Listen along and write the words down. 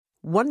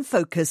One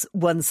focus,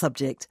 one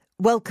subject.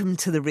 Welcome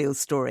to The Real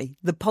Story,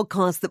 the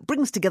podcast that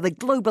brings together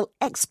global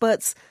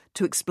experts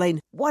to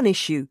explain one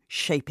issue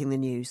shaping the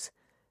news.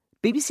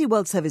 BBC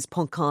World Service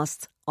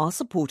podcasts are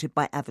supported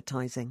by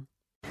advertising.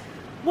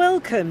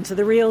 Welcome to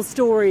The Real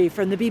Story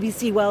from the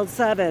BBC World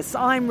Service.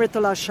 I'm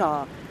Ritula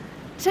Shah.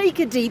 Take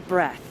a deep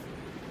breath.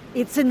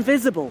 It's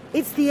invisible,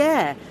 it's the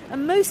air,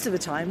 and most of the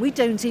time we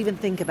don't even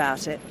think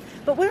about it.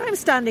 But where I'm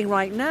standing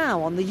right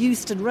now on the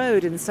Euston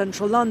Road in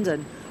central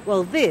London,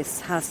 well,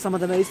 this has some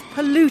of the most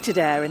polluted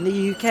air in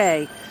the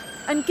UK.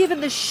 And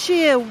given the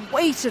sheer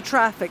weight of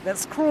traffic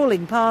that's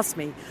crawling past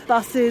me,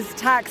 buses,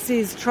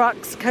 taxis,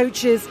 trucks,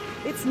 coaches,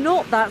 it's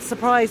not that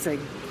surprising.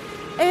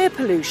 Air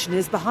pollution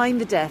is behind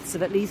the deaths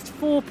of at least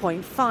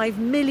 4.5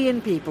 million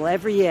people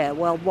every year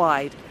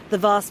worldwide. The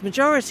vast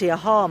majority are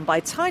harmed by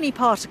tiny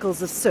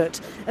particles of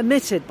soot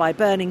emitted by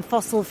burning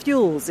fossil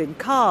fuels in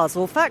cars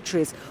or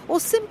factories, or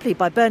simply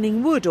by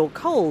burning wood or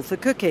coal for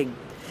cooking.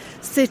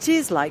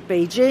 Cities like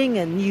Beijing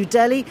and New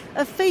Delhi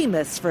are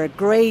famous for a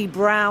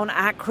grey-brown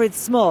acrid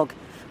smog.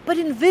 But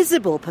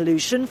invisible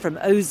pollution from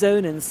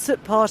ozone and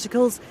soot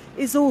particles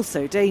is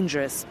also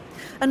dangerous.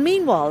 And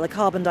meanwhile, the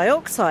carbon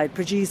dioxide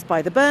produced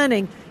by the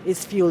burning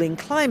is fueling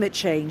climate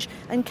change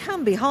and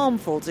can be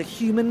harmful to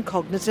human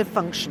cognitive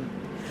function.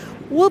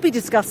 We'll be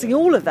discussing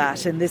all of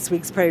that in this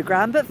week's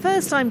programme, but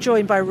first I'm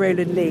joined by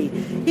Roland Lee.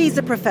 He's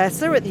a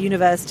professor at the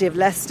University of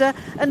Leicester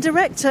and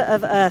director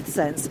of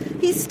EarthSense.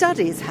 He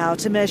studies how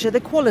to measure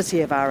the quality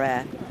of our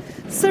air.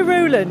 So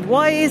Roland,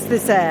 why is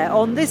this air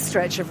on this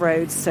stretch of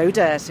road so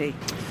dirty?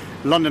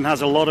 London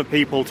has a lot of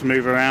people to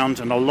move around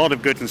and a lot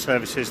of goods and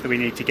services that we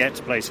need to get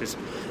to places.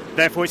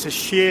 Therefore, it's a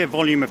sheer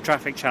volume of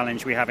traffic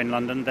challenge we have in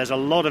London. There's a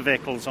lot of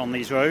vehicles on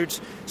these roads.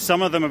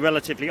 Some of them are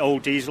relatively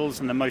old diesels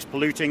and the most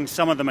polluting.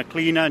 Some of them are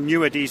cleaner,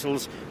 newer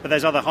diesels, but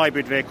there's other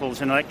hybrid vehicles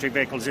and electric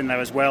vehicles in there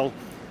as well.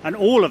 And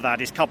all of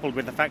that is coupled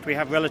with the fact we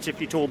have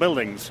relatively tall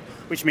buildings,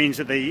 which means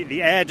that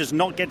the air does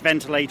not get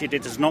ventilated,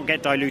 it does not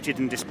get diluted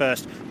and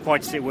dispersed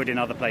quite as it would in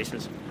other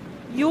places.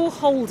 You're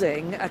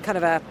holding a kind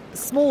of a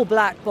small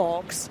black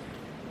box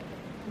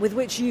with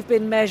which you've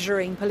been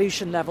measuring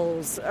pollution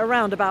levels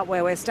around about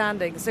where we're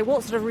standing. So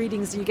what sort of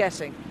readings are you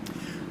getting?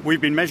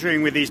 We've been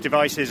measuring with these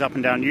devices up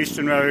and down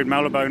Euston Road,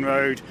 Marylebone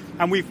Road,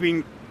 and we've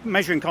been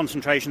measuring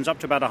concentrations up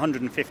to about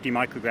 150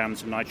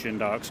 micrograms of nitrogen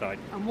dioxide.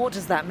 And what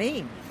does that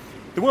mean?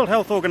 The World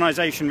Health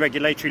Organization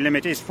regulatory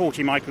limit is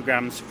 40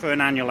 micrograms for an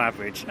annual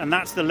average, and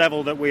that's the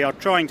level that we are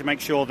trying to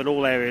make sure that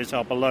all areas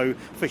are below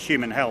for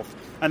human health.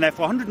 And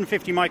therefore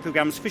 150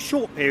 micrograms for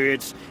short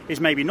periods is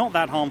maybe not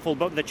that harmful,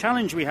 but the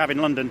challenge we have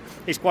in London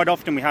is quite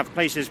often we have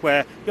places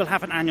where you'll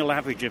have an annual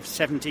average of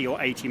 70 or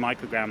 80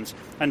 micrograms,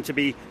 and to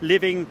be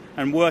living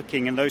and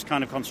working in those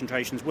kind of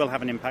concentrations will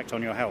have an impact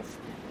on your health.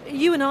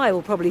 You and I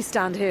will probably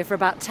stand here for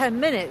about 10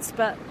 minutes,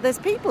 but there's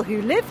people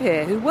who live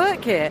here, who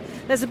work here.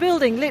 There's a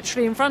building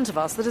literally in front of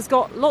us that has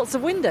got lots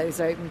of windows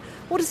open.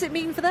 What does it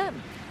mean for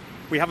them?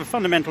 We have a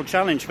fundamental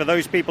challenge for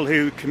those people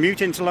who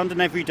commute into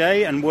London every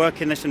day and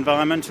work in this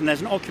environment, and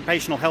there's an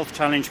occupational health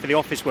challenge for the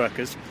office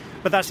workers.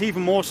 But that's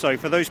even more so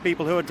for those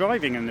people who are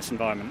driving in this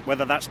environment,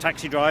 whether that's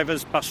taxi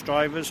drivers, bus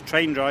drivers,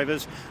 train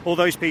drivers, or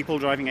those people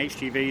driving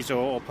HGVs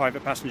or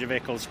private passenger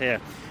vehicles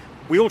here.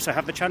 We also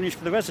have the challenge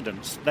for the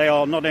residents. They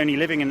are not only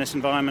living in this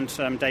environment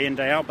day in,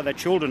 day out, but their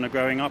children are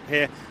growing up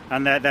here,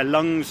 and their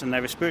lungs and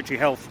their respiratory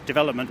health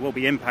development will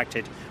be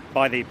impacted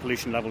by the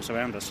pollution levels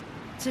around us.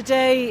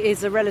 Today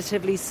is a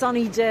relatively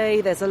sunny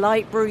day. There's a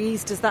light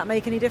breeze. Does that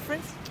make any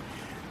difference?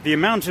 The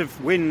amount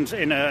of wind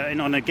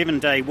on a given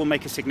day will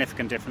make a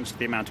significant difference to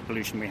the amount of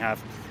pollution we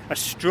have. A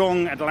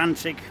strong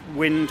Atlantic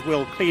wind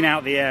will clean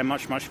out the air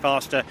much, much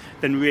faster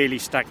than really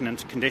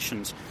stagnant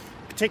conditions.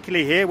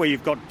 Particularly here where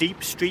you've got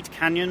deep street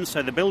canyons,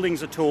 so the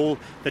buildings are tall,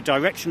 the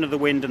direction of the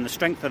wind and the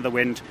strength of the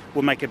wind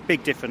will make a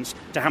big difference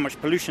to how much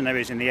pollution there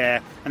is in the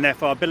air, and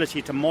therefore our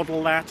ability to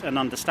model that and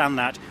understand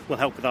that will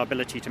help with our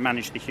ability to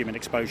manage the human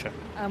exposure.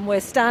 And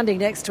we're standing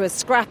next to a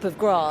scrap of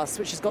grass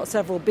which has got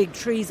several big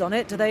trees on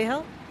it. Do they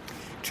help?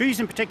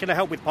 Trees in particular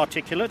help with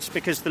particulates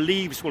because the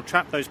leaves will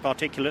trap those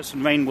particulates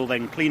and rain will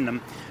then clean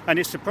them. And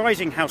it's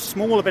surprising how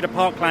small a bit of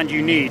parkland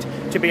you need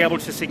to be able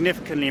to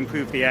significantly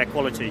improve the air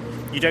quality.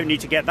 You don't need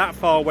to get that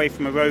far away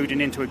from a road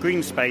and into a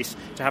green space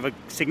to have a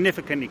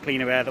significantly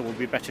cleaner air that will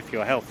be better for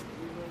your health.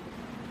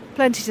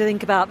 Plenty to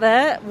think about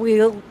there.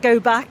 We'll go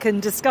back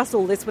and discuss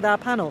all this with our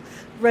panel.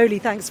 Rowley,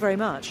 thanks very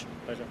much.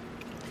 Pleasure.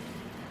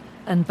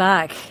 And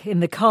back in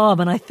the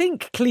calm and I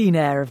think clean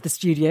air of the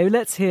studio,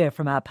 let's hear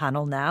from our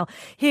panel now.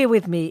 Here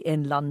with me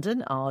in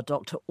London are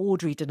Dr.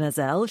 Audrey de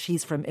Nazelle.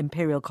 She's from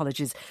Imperial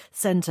College's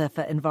Centre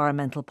for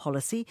Environmental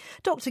Policy.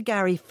 Dr.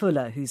 Gary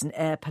Fuller, who's an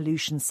air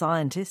pollution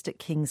scientist at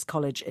King's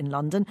College in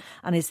London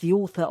and is the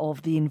author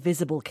of The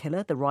Invisible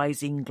Killer, The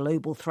Rising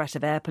Global Threat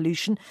of Air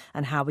Pollution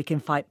and How We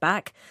Can Fight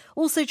Back.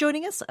 Also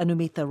joining us,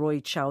 Anumita Roy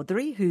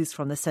Chowdhury, who's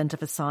from the Centre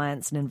for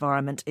Science and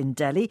Environment in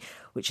Delhi,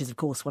 which is, of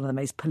course, one of the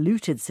most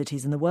polluted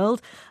cities in the world.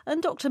 World,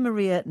 and Dr.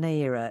 Maria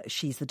Neira.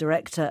 She's the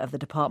Director of the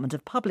Department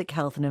of Public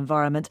Health and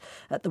Environment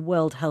at the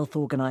World Health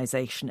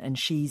Organization, and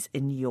she's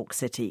in New York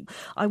City.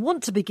 I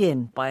want to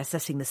begin by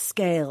assessing the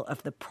scale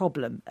of the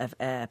problem of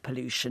air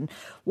pollution.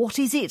 What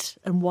is it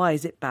and why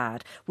is it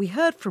bad? We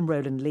heard from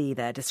Roland Lee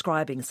there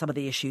describing some of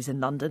the issues in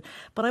London,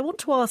 but I want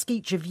to ask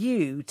each of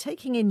you,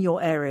 taking in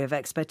your area of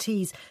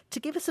expertise, to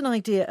give us an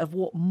idea of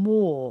what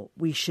more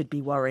we should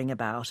be worrying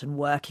about and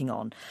working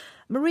on.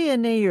 Maria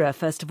Neira,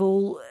 first of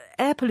all,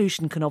 air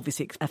pollution can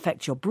obviously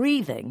affect your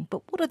breathing,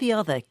 but what are the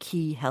other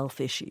key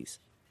health issues?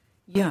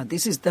 Yeah,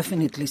 this is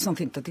definitely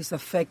something that is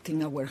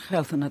affecting our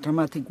health in a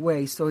dramatic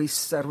way. So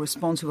it's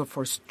responsible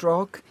for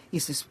stroke,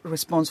 it's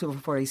responsible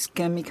for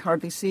ischemic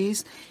heart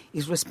disease,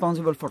 it's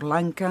responsible for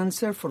lung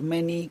cancer, for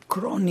many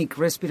chronic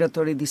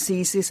respiratory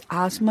diseases,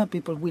 asthma.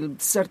 People will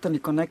certainly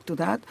connect to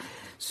that.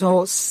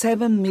 So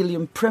 7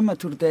 million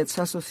premature deaths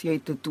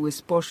associated to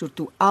exposure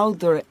to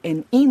outdoor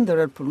and indoor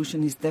air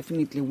pollution is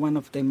definitely one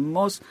of the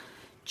most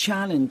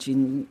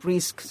challenging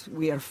risks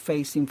we are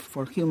facing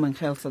for human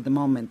health at the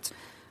moment.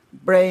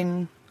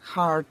 Brain,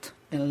 heart,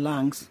 and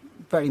lungs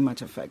very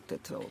much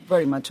affected, so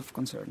very much of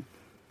concern.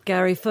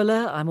 Gary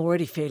Fuller, I'm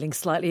already feeling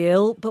slightly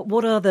ill, but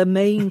what are the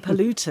main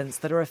pollutants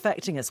that are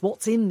affecting us?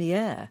 What's in the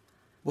air?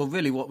 Well,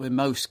 really what we're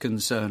most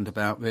concerned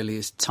about really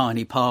is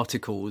tiny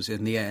particles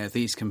in the air.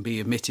 These can be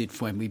emitted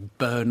when we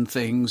burn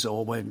things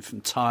or when from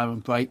tyre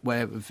and brake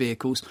wear of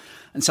vehicles,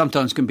 and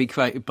sometimes can be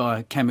created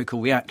by chemical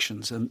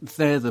reactions. And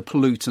they're the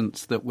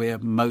pollutants that we're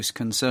most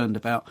concerned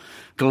about.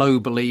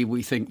 Globally,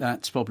 we think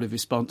that's probably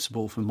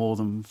responsible for more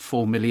than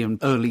 4 million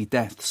early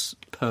deaths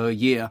per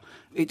year.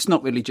 It's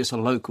not really just a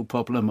local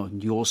problem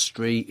on your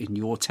street, in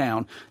your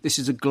town. This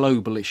is a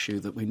global issue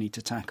that we need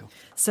to tackle.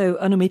 So,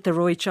 Anumita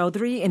Roy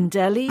Chowdhury, in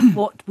Delhi,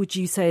 what would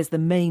you say is the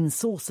main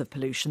source of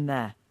pollution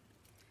there?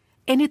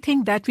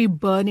 Anything that we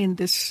burn in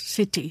this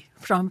city,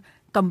 from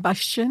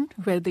combustion,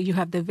 whether you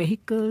have the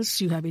vehicles,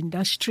 you have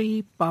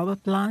industry, power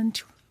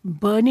plant,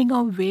 burning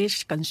of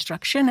waste,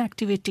 construction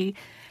activity,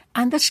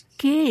 and the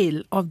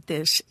scale of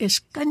this is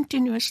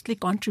continuously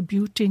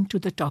contributing to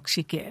the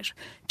toxic air.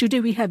 Today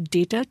we have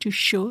data to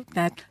show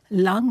that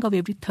lung of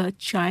every third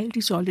child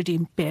is already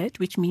impaired,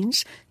 which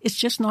means it's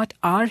just not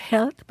our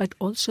health, but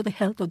also the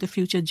health of the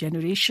future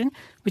generation,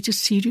 which is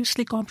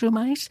seriously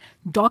compromised.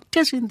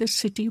 Doctors in this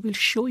city will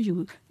show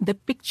you the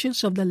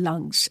pictures of the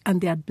lungs,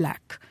 and they are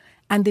black.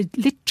 And they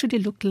literally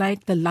look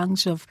like the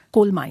lungs of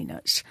coal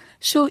miners.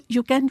 So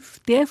you can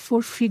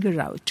therefore figure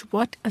out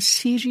what a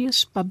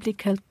serious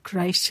public health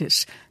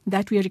crisis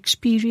that we are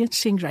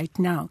experiencing right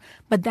now.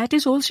 But that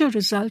is also a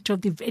result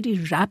of the very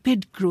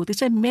rapid growth.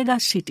 It's a mega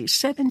city,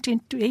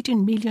 17 to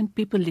 18 million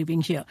people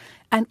living here.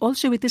 And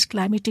also with this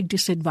climatic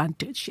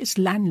disadvantage, it's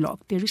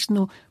landlocked. There is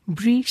no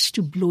breeze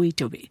to blow it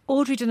away.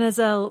 Audrey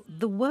Denazelle,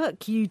 the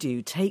work you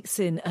do takes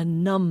in a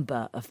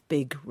number of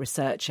big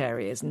research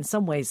areas. In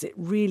some ways, it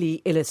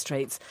really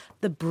illustrates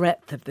the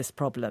breadth of this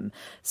problem.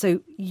 So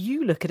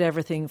you look at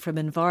everything from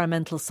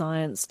environmental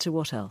science to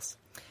what else?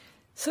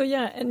 So,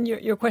 yeah, and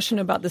your question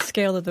about the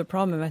scale of the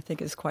problem, I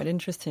think, is quite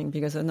interesting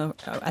because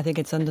I think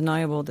it's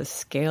undeniable the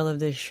scale of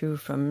the issue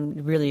from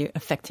really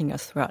affecting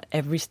us throughout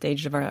every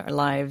stage of our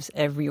lives,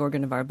 every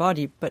organ of our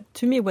body. But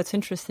to me, what's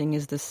interesting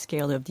is the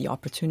scale of the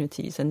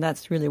opportunities. And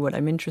that's really what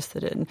I'm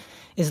interested in,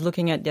 is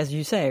looking at, as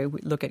you say,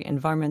 we look at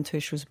environmental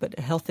issues, but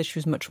health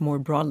issues much more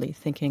broadly,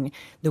 thinking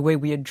the way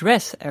we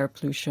address air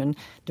pollution,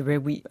 the way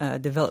we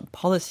develop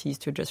policies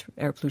to address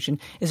air pollution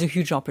is a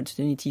huge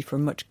opportunity for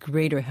much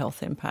greater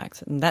health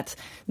impacts. And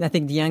I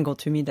think the angle,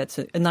 to me, that's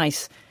a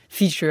nice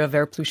feature of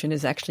air pollution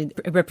is actually,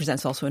 it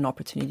represents also an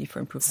opportunity for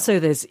improvement. So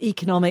there's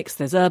economics,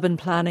 there's urban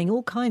planning,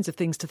 all kinds of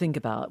things to think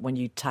about when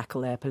you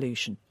tackle air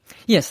pollution.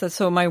 Yes,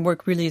 so my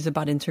work really is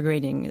about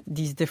integrating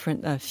these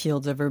different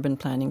fields of urban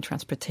planning,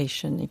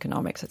 transportation,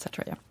 economics,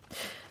 etc. Yeah.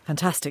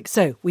 Fantastic.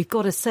 So we've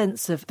got a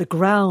sense of the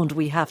ground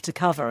we have to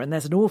cover, and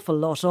there's an awful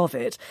lot of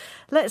it.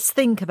 Let's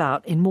think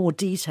about in more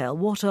detail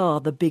what are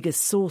the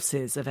biggest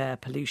sources of air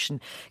pollution.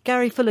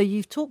 Gary Fuller,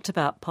 you've talked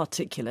about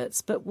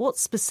particulates, but what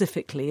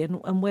specifically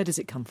and where does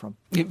it come from?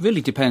 It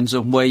really depends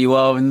on where you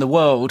are in the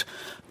world.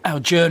 Our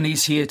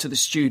journeys here to the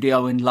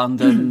studio in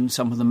London,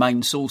 some of the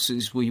main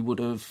sources we would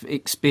have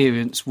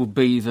experienced would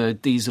be the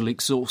diesel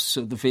exhausts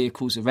of the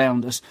vehicles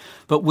around us.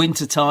 But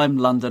wintertime,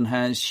 London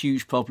has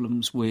huge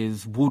problems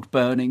with wood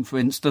burning, for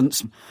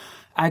instance.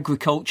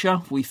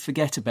 Agriculture, we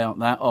forget about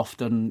that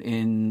often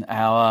in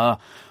our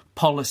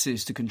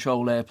policies to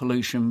control air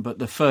pollution, but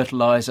the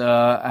fertiliser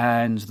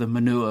and the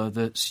manure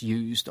that's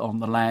used on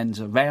the lands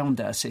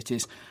around our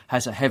cities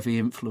has a heavy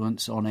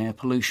influence on air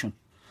pollution.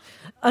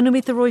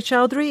 Anumita Roy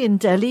Chowdhury, in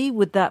Delhi,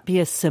 would that be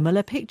a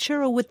similar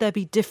picture or would there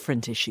be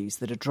different issues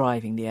that are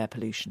driving the air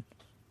pollution?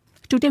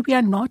 Today we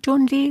are not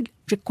only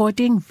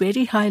recording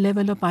very high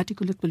level of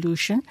particulate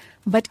pollution,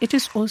 but it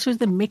is also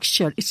the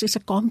mixture. It's a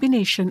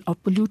combination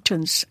of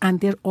pollutants, and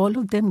they're all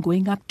of them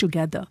going up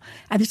together.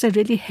 And it's a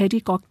really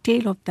heady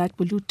cocktail of that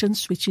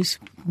pollutants which is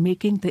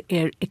making the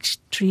air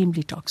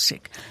extremely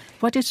toxic.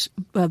 What is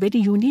very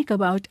unique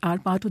about our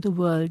part of the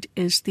world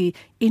is the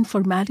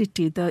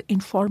informality, the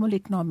informal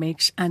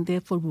economics, and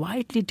therefore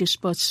widely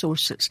dispersed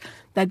sources.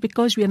 That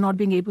because we are not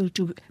being able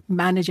to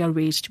manage our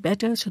waste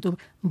better, so the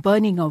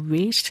burning of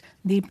waste,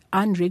 the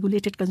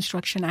unregulated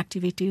construction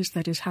activities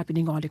that is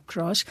happening all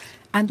across,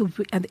 and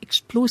the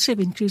explosive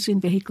increase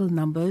in vehicle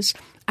numbers,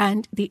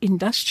 and the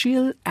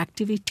industrial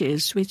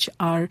activities which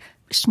are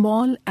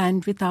small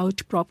and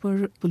without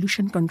proper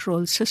pollution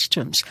control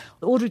systems.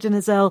 Audrey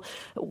Denizell,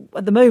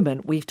 at the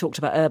moment we've talked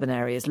about urban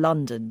areas,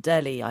 London,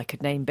 Delhi, I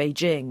could name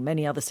Beijing,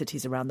 many other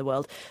cities around the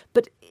world.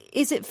 But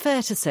is it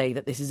fair to say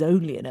that this is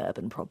only an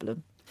urban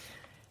problem?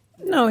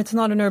 No, it's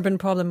not an urban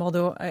problem,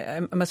 although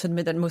I must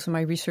admit that most of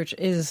my research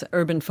is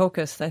urban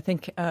focused. I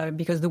think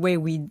because the way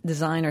we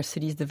design our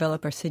cities,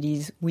 develop our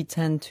cities, we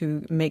tend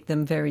to make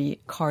them very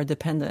car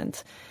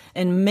dependent.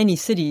 In many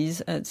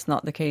cities, it's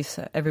not the case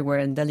everywhere.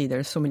 In Delhi, there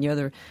are so many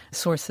other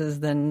sources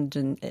than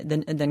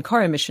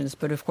car emissions.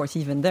 But of course,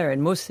 even there,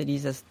 in most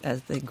cities,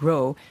 as they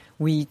grow,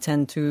 we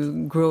tend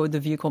to grow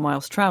the vehicle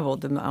miles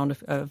traveled, the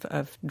amount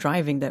of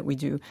driving that we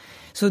do.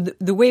 So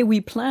the way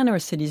we plan our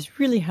cities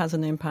really has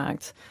an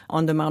impact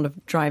on the amount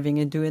of driving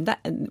and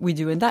we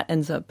do, and that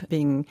ends up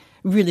being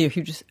really a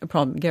huge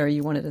problem. Gary,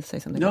 you wanted to say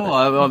something about that?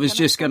 No, I was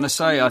just going to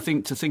say, I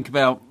think to think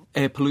about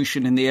air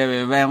pollution in the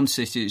area around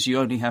cities, you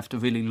only have to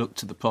really look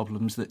to the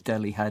problems that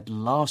Delhi had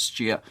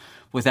last year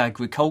with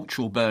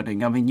agricultural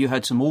burning. I mean, you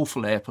had some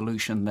awful air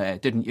pollution there,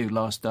 didn't you,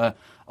 last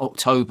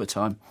October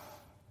time?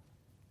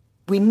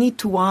 We need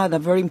to add a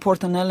very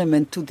important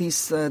element to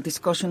this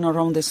discussion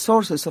around the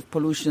sources of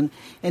pollution,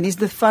 and it's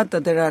the fact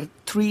that there are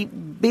 3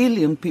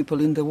 billion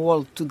people in the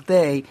world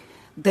today.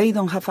 They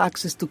don't have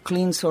access to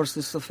clean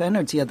sources of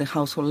energy at the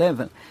household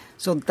level.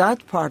 So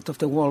that part of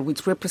the world,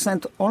 which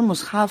represents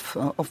almost half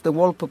of the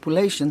world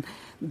population,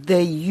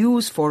 they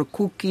use for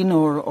cooking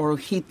or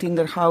heating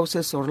their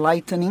houses or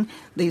lightening.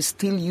 They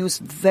still use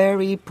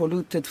very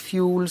polluted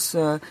fuels.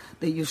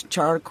 They use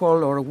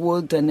charcoal or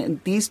wood, and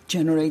this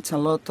generates a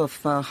lot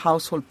of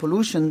household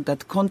pollution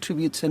that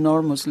contributes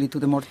enormously to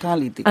the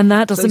mortality. And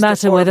that doesn't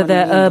matter whether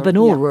they're urban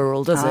or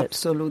rural, does it?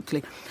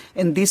 Absolutely.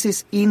 And this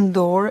is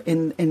indoor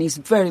and is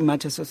very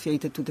much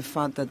associated to the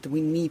fact that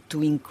we need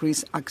to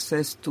increase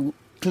access to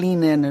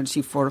clean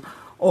energy for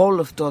all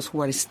of those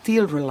who are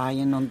still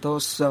relying on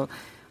those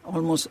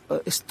almost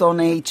Stone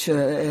Age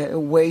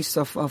ways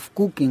of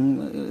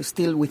cooking,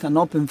 still with an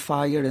open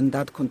fire, and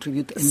that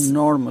contributes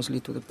enormously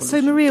to the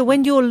pollution. So, Maria,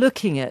 when you're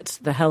looking at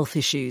the health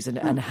issues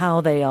and how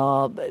they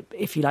are,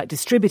 if you like,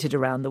 distributed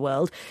around the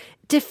world,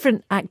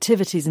 different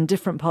activities in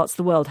different parts of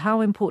the world,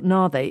 how important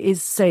are they?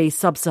 Is, say,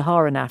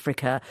 sub-Saharan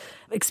Africa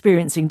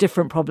experiencing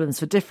different problems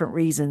for different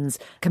reasons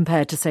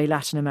compared to, say,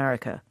 Latin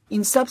America?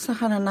 In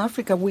sub-Saharan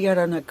Africa, we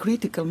are in a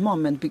critical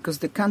moment because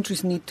the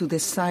countries need to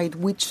decide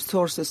which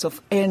sources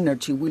of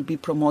energy will be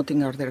promoting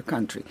their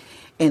country.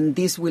 And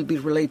this will be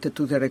related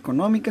to their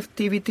economic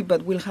activity,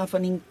 but will have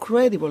an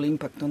incredible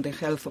impact on the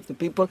health of the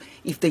people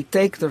if they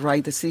take the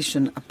right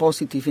decision, a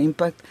positive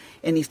impact,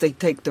 and if they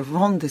take the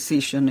wrong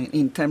decision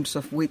in terms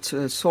of which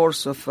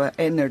source of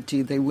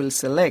energy they will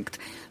select.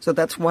 So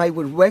that's why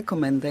we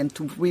recommend them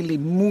to really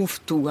move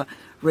to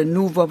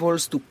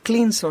renewables, to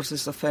clean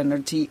sources of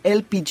energy.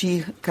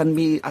 LPG can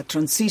be a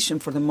transition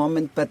for the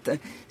moment, but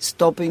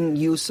stopping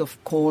use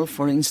of coal,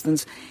 for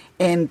instance,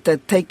 and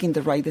taking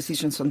the right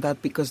decisions on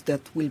that, because that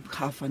will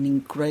have an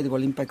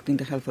incredible impact in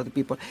the health of the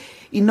people.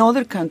 In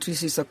other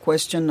countries, it's a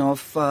question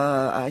of,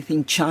 I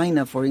think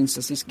China, for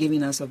instance, is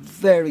giving us a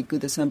very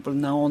good example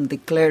now on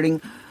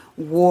declaring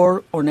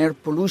war on air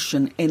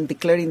pollution and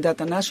declaring that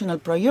a national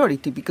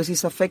priority because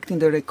it's affecting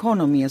their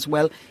economy as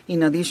well,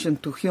 in addition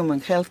to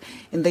human health.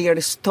 And they are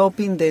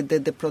stopping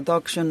the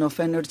production of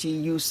energy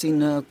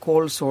using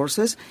coal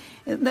sources.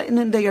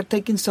 And they are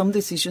taking some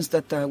decisions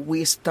that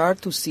we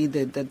start to see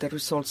the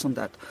results on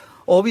that.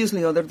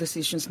 Obviously, other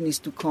decisions need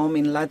to come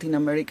in Latin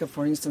America,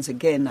 for instance,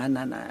 again,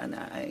 and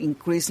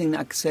increasing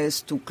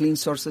access to clean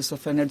sources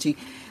of energy,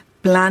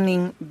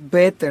 planning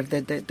better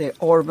the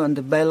urban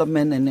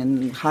development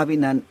and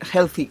having a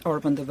healthy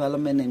urban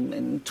development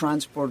and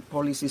transport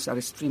policies are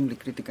extremely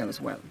critical as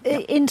well.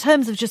 In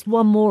terms of just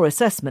one more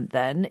assessment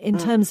then, in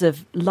terms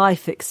of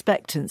life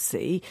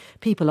expectancy,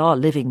 people are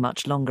living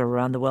much longer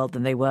around the world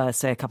than they were,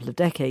 say, a couple of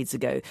decades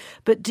ago.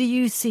 But do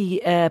you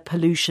see air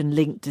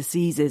pollution-linked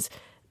diseases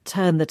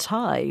turn the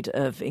tide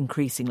of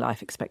increasing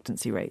life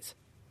expectancy rates?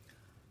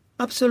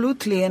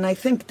 Absolutely, and I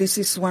think this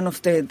is one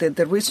of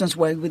the reasons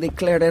why we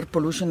declare air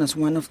pollution as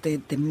one of the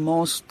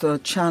most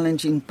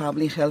challenging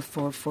public health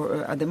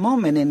for at the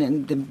moment,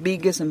 and the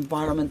biggest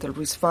environmental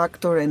risk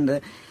factor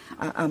and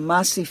a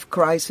massive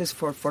crisis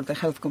for the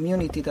health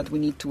community that we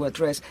need to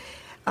address.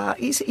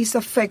 Is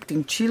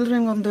affecting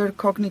children on their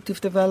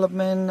cognitive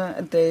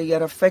development. They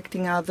are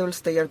affecting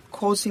adults. They are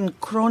causing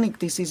chronic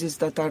diseases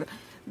that are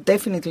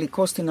definitely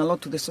costing a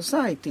lot to the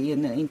society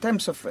and in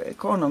terms of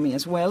economy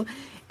as well.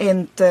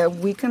 And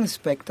we can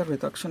expect a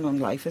reduction on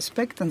life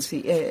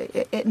expectancy.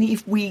 And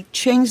if we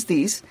change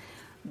this,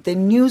 the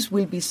news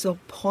will be so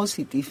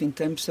positive in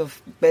terms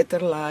of better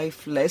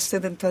life, less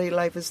sedentary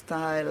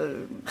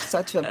lifestyle,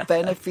 such a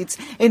benefits,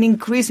 and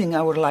increasing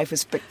our life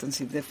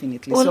expectancy,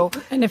 definitely. Well,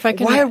 so and if I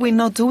can, why are we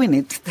not doing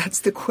it?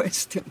 That's the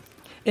question.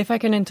 If I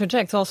can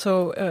interject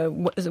also,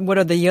 what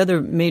are the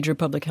other major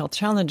public health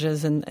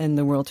challenges in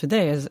the world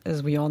today?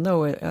 As we all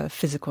know,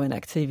 physical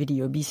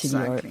inactivity, obesity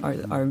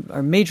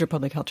are major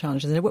public health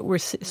challenges. And what we're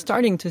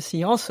starting to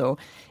see also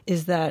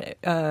is that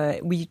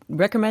we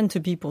recommend to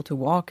people to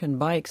walk and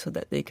bike so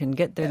that they can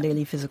get their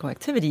daily physical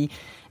activity.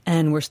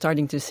 And we're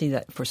starting to see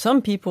that for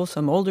some people,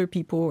 some older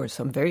people, or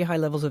some very high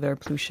levels of air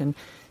pollution,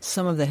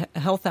 some of the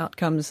health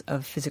outcomes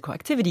of physical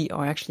activity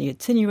are actually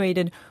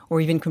attenuated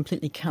or even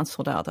completely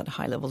canceled out at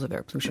high levels of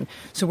air pollution.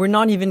 So we're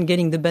not even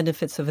getting the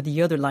benefits of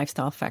the other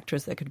lifestyle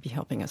factors that could be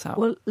helping us out.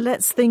 Well,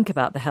 let's think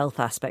about the health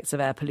aspects of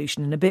air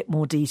pollution in a bit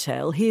more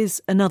detail. Here's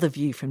another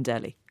view from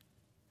Delhi.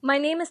 My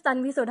name is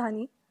Tanvi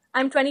Sodhani.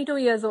 I'm 22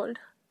 years old.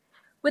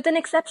 With an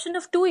exception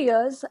of 2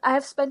 years, I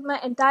have spent my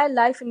entire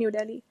life in New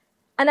Delhi.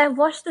 And I've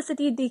watched the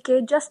city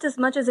decay just as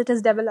much as it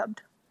has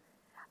developed.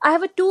 I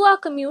have a 2-hour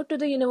commute to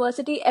the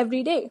university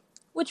every day,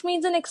 which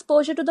means an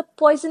exposure to the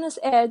poisonous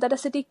air that a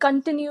city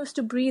continues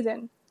to breathe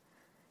in.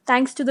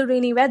 Thanks to the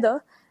rainy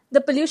weather,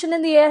 the pollution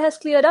in the air has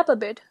cleared up a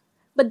bit,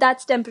 but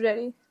that's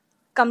temporary.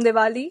 Come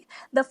Diwali,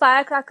 the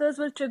firecrackers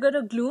will trigger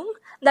a gloom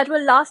that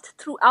will last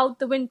throughout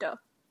the winter.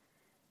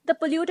 The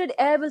polluted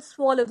air will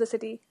swallow the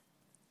city.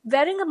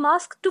 Wearing a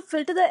mask to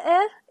filter the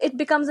air, it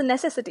becomes a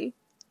necessity.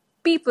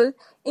 People,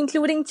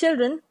 including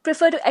children,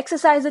 prefer to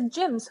exercise at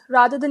gyms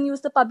rather than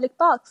use the public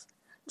parks,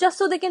 just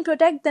so they can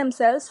protect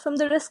themselves from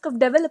the risk of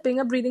developing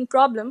a breathing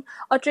problem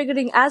or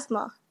triggering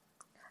asthma.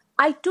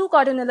 I too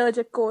got an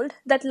allergic cold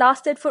that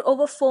lasted for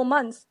over 4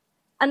 months,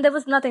 and there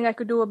was nothing I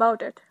could do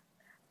about it.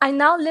 I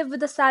now live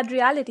with the sad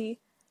reality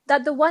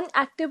that the one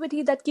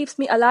activity that keeps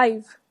me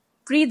alive,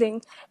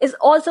 breathing, is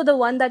also the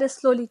one that is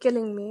slowly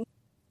killing me.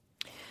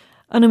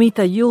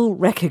 Anamita, you'll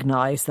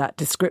recognise that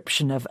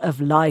description of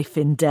life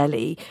in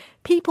Delhi.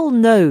 People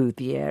know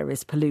the air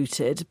is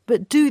polluted,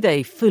 but do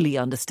they fully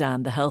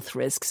understand the health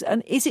risks?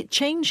 And is it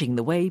changing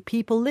the way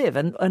people live?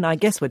 And I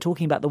guess we're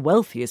talking about the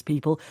wealthiest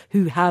people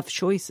who have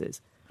choices.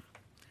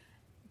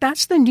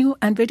 That's the new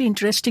and very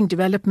interesting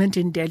development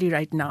in Delhi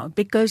right now,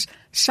 because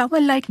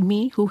someone like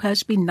me who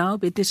has been now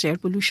with this air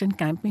pollution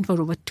campaign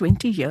for over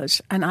 20 years,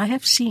 and I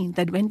have seen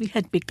that when we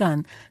had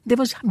begun, there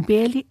was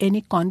barely any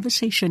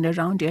conversation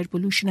around air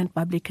pollution and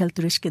public health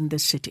risk in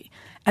this city.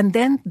 And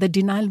then the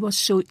denial was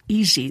so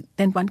easy,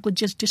 then one could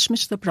just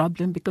dismiss the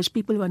problem because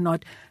people were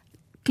not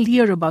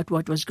clear about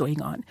what was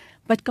going on.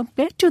 But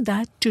compared to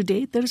that,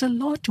 today, there's a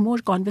lot more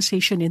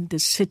conversation in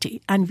this city.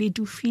 And we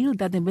do feel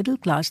that the middle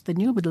class, the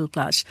new middle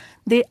class,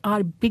 they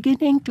are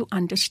beginning to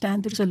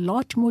understand there's a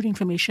lot more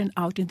information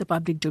out in the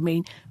public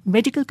domain,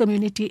 medical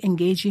community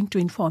engaging to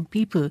inform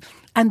people.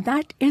 And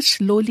that is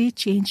slowly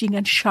changing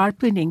and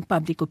sharpening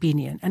public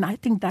opinion. And I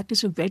think that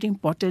is a very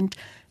important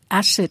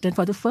asset. And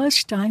for the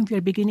first time, we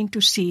are beginning to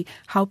see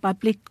how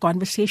public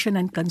conversation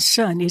and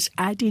concern is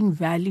adding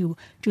value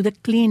to the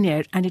clean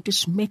air, and it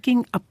is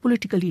making a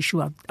political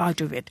issue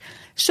out of it.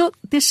 So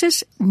this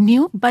is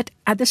new, but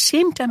at the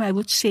same time, I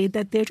would say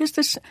that there is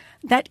this,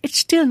 that it's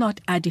still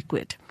not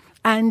adequate.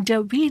 And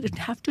we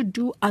have to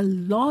do a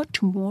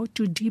lot more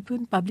to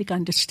deepen public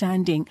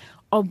understanding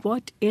of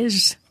what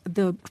is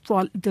the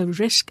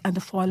risk and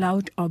the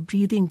fallout of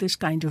breathing this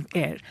kind of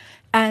air.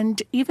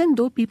 And even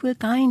though people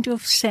kind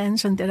of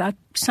sense, and there are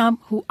some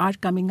who are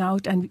coming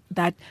out and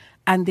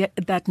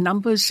that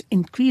numbers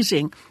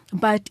increasing,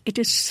 but it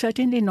is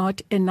certainly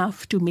not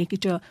enough to make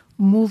it a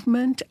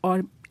movement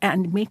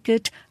and make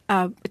it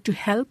to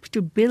help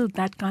to build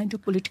that kind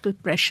of political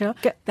pressure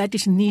that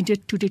is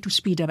needed today to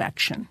speed up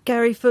action.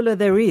 Gary Fuller,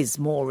 there is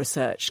more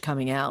research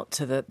coming out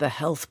to the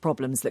health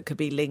problems that could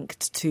be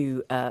linked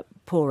to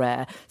poor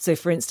air. So,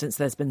 for instance,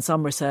 there's been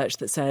some research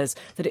that says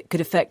that it could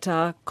affect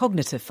our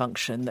cognitive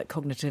function, that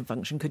cognitive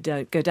function could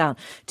go down.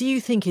 Do you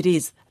think it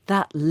is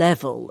that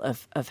level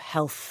of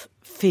health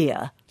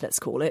fear, let's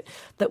call it,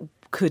 that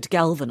could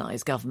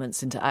galvanise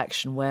governments into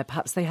action where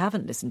perhaps they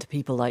haven't listened to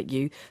people like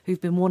you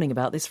who've been warning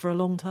about this for a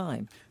long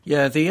time?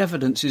 Yeah, the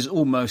evidence is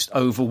almost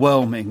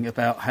overwhelming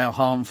about how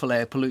harmful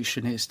air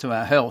pollution is to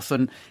our health.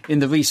 And in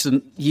the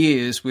recent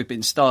years, we've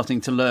been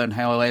starting to learn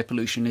how air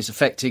pollution is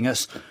affecting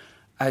us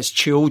as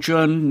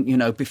children,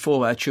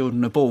 before our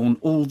children are born,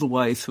 all the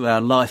way through our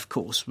life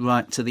course,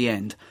 right to the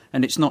end.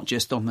 And it's not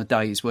just on the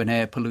days when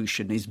air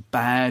pollution is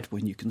bad,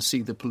 when you can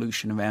see the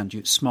pollution around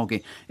you, it's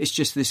smoggy. It's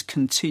just this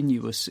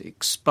continuous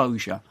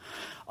exposure.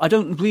 I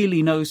don't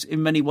really know,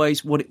 in many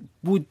ways, what it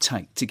would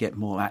take to get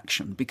more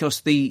action,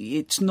 because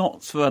it's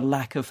not for a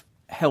lack of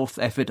health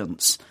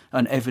evidence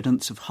and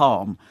evidence of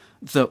harm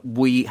that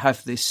we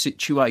have this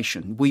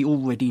situation. We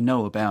already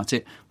know about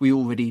it. We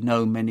already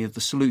know many of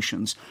the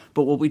solutions.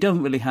 But what we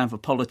don't really have are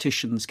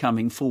politicians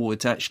coming forward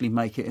to actually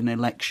make it an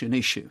election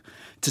issue,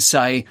 to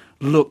say,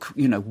 look,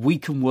 we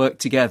can work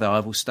together.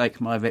 I will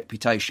stake my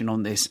reputation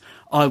on this.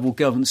 I will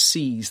go and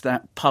seize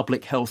that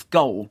public health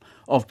goal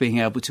of being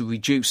able to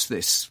reduce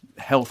this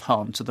health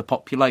harm to the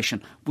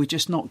population. We're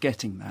just not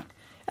getting that.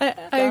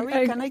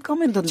 Gary, can I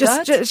comment on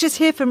that? Just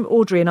hear from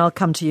Audrey, and I'll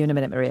come to you in a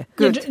minute, Maria.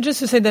 Good. Yeah, just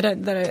to say that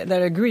I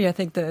agree. I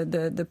think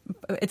the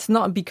it's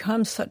not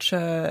become such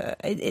a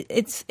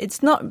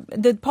it's not,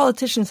 the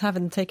politicians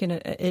haven't taken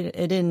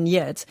it in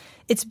yet.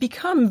 It's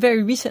become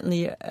very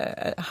recently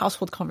a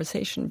household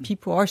conversation.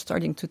 People are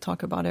starting to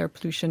talk about air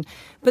pollution,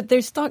 but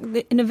they're stuck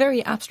in a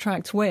very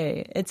abstract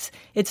way.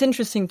 It's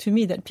interesting to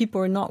me that people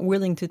are not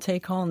willing to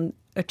take on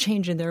a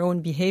change in their own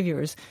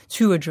behaviors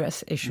to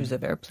address issues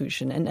of air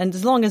pollution. And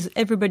as long as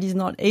everybody's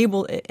not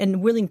able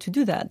and willing to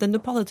do that, then the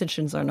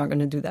politicians are not going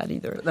to do that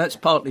either. But that's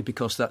partly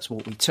because that's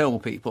what we tell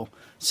people.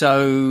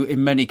 So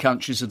in many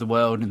countries of the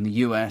world, in the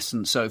US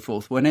and so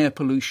forth, when air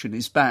pollution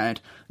is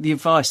bad, the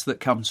advice that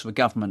comes from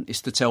government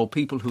is to tell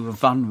people who are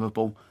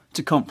vulnerable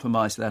to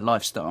compromise their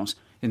lifestyles.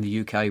 In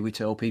the UK, we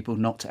tell people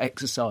not to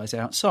exercise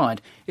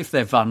outside if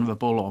they're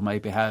vulnerable or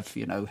maybe have,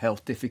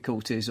 health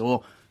difficulties,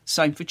 or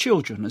same for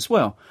children as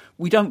well.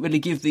 We don't really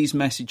give these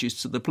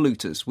messages to the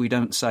polluters. We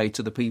don't say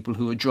to the people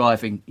who are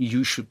driving,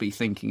 you should be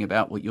thinking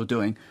about what you're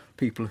doing,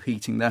 people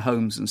heating their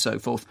homes and so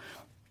forth.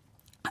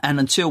 And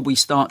until we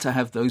start to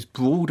have those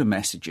broader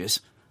messages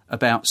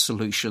about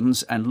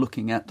solutions and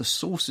looking at the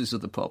sources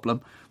of the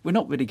problem, we're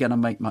not really going to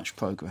make much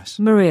progress.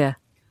 Maria.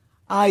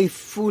 I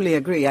fully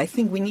agree. I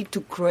think we need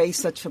to create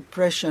such a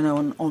pressure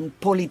on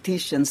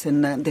politicians,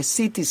 and the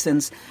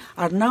citizens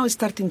are now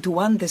starting to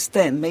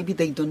understand. Maybe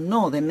they don't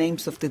know the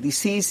names of the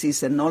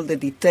diseases and all the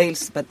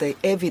details, but the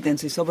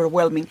evidence is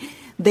overwhelming.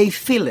 They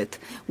feel it.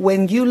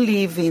 When you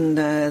live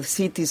in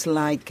cities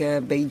like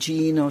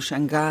Beijing or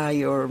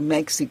Shanghai or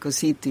Mexico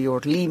City or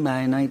Lima,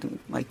 and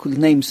I could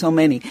name so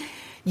many,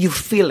 you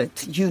feel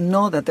it. You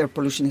know that air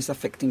pollution is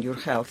affecting your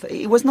health.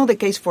 It was not the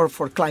case for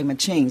climate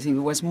change. It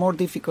was more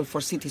difficult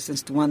for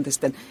citizens to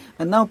understand.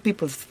 And now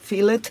people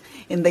feel it,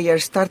 and they are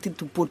starting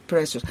to put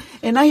pressures.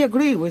 And I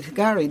agree with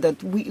Gary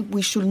that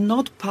we should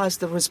not pass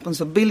the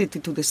responsibility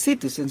to the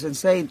citizens and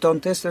say,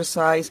 don't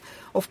exercise.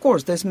 Of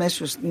course, these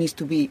measures need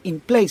to be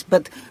in place,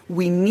 but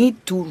we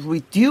need to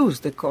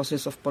reduce the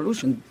causes of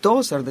pollution.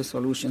 Those are the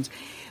solutions.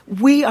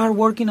 We are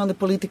working on the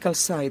political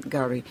side,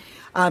 Gary.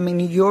 I'm in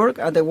New York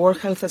at the World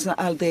Health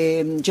at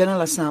the General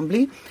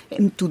Assembly,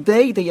 and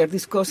today they are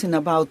discussing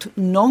about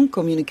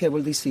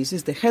non-communicable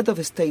diseases. The head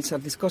of states are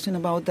discussing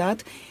about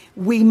that.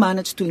 We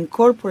managed to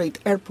incorporate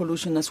air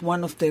pollution as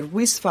one of the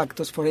risk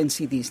factors for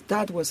NCDs.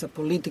 That was a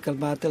political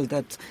battle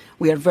that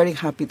we are very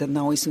happy that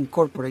now is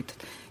incorporated.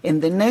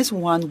 And the next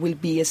one will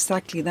be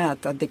exactly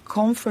that. At the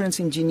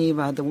conference in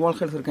Geneva, at the World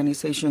Health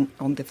Organization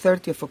on the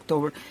 30th of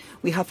October,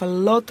 we have a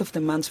lot of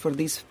demands for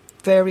this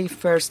very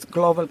first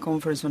global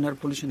conference on air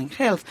pollution and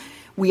health.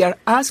 We are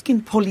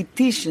asking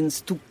politicians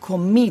to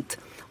commit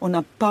on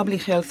a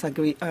public health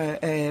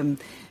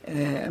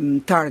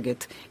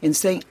target and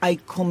saying, I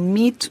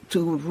commit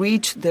to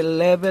reach the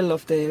level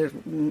of the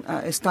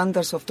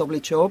standards of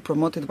WHO,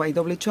 promoted by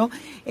WHO,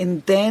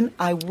 and then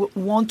I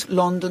want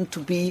London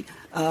to be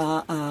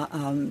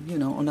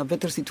on a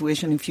better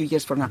situation in a few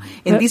years from now.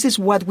 And this is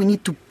what we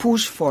need to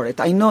push for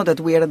it. I know that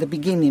we are at the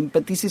beginning,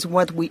 but this is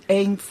what we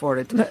aim for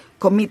it.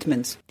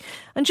 Commitments.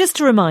 And just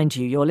to remind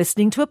you, you're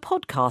listening to a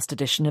podcast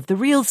edition of The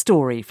Real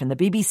Story from the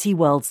BBC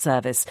World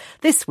Service,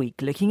 this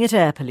week looking at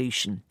air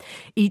pollution.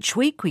 Each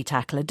week we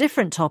tackle a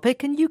different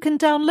topic, and you can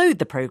download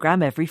the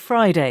programme every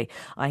Friday.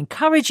 I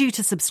encourage you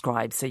to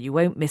subscribe so you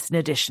won't miss an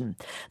edition.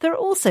 There are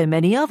also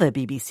many other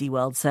BBC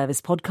World Service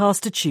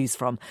podcasts to choose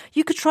from.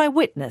 You could try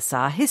Witness,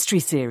 our history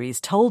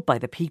series told by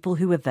the people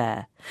who were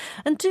there.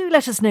 And do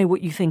let us know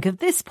what you think of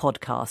this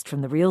podcast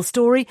from The Real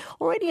Story,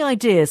 or any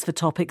ideas for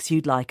topics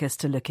you'd like us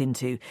to look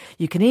into.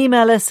 You can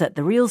email us at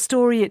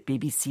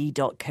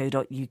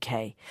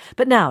therealstory@bbc.co.uk.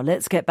 But now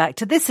let's get back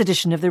to this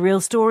edition of The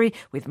Real Story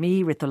with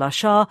me, Ritula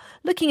Shah,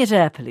 looking at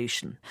air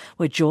pollution.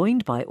 We're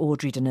joined by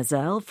Audrey de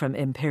Nazelle from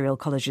Imperial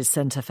College's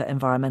Centre for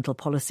Environmental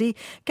Policy,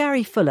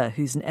 Gary Fuller,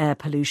 who's an air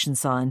pollution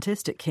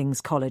scientist at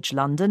King's College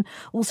London.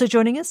 Also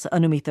joining us,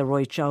 Anumita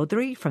Roy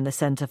Chowdhury from the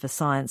Centre for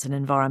Science and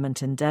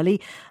Environment in Delhi,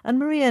 and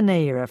Maria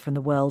Neira from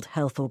the World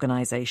Health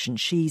Organization.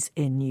 She's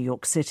in New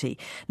York City.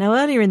 Now,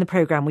 earlier in the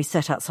programme, we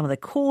set out some of the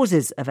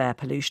causes of air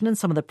pollution and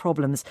some of the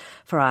problems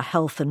for our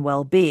health and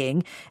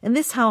well-being. In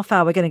this half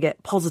hour, we're going to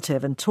get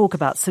positive and talk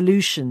about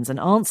solutions and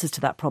answers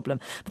to that problem.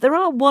 But there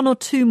are one or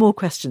two more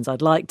questions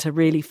I'd like to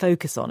really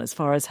focus on as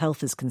far as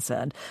health is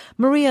concerned.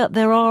 Maria,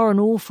 there are an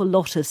awful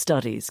lot of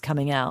studies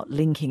coming out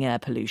linking air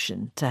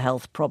pollution to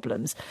health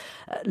problems.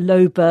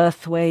 Low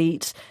birth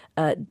weight,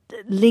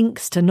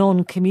 links to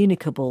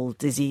non-communicable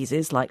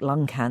diseases like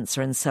lung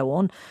cancer and so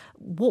on.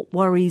 What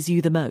worries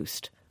you the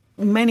most?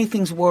 Many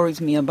things worries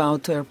me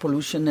about air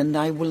pollution, and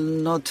I will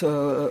not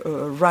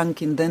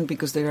rank in them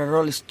because they are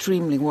all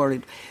extremely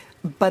worried.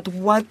 But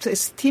what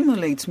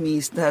stimulates me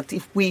is that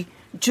if we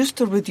just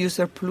to reduce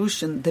air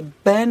pollution, the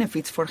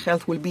benefits for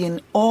health will be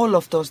in all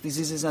of those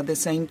diseases at the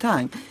same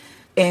time.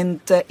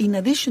 And in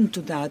addition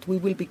to that, we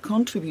will be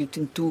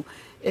contributing to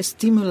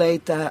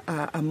stimulate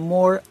a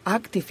more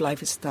active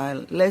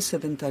lifestyle, less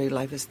sedentary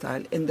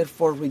lifestyle, and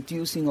therefore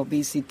reducing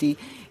obesity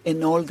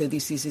and all the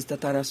diseases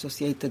that are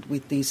associated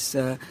with this,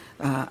 the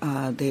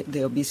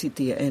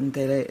obesity and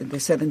the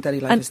sedentary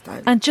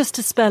lifestyle. And just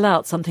to spell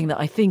out something that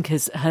I think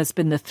has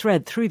been the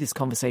thread through this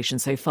conversation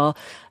so far,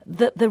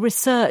 that the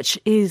research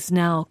is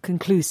now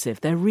conclusive.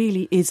 There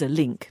really is a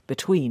link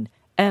between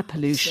air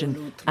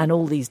pollution and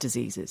all these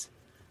diseases.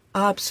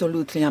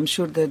 Absolutely. I'm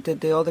sure that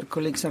the other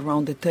colleagues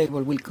around the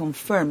table will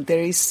confirm. There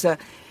is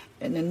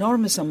an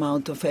enormous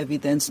amount of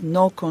evidence,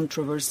 no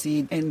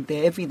controversy, and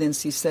the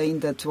evidence is saying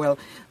that, well,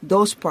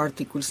 those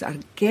particles are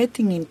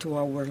getting into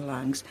our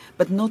lungs,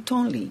 but not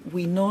only.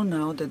 We know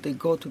now that they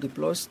go to the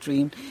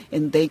bloodstream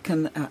and they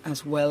can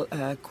as well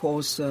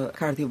cause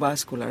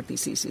cardiovascular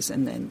diseases,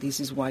 and this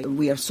is why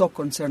we are so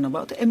concerned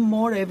about it. And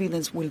more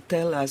evidence will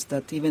tell us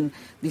that even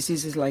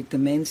diseases like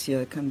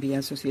dementia can be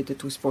associated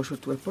to exposure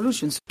to air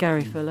pollution.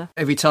 Gary Fuller.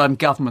 Every time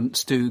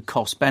governments do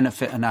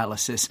cost-benefit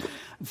analysis,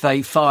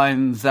 they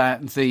find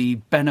that the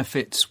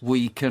benefits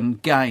we can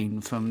gain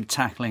from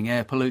tackling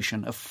air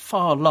pollution are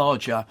far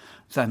larger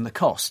than the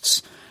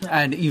costs.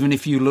 And even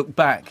if you look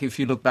back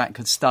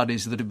at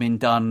studies that have been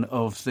done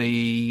of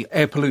the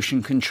air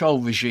pollution control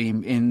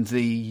regime in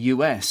the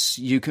US,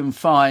 you can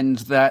find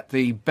that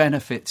the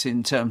benefits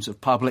in terms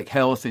of public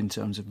health, in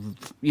terms of,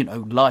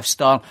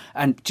 lifestyle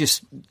and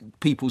just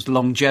people's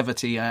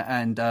longevity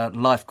and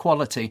life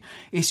quality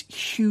is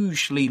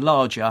hugely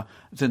larger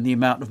than the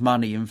amount of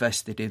money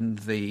invested in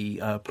the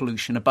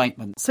pollution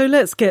abatement. So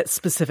let's get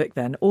specific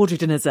then. Audrey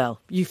Denazelle,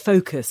 you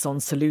focus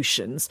on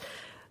solutions.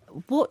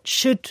 What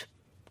should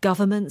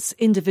governments,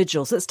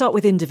 individuals, let's start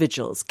with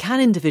individuals.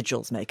 Can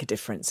individuals make a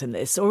difference in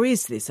this? Or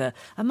is this a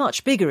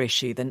much bigger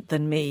issue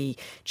than me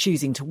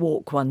choosing to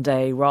walk one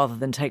day rather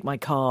than take my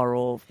car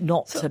or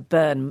not to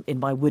burn in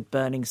my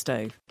wood-burning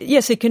stove?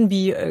 Yes, it can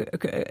be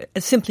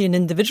simply an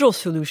individual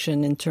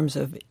solution in terms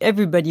of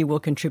everybody will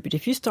contribute.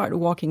 If you start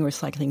walking or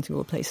cycling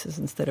to places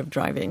instead of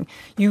driving,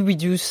 you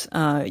reduce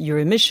your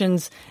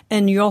emissions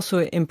and you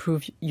also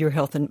improve your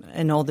health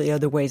and all the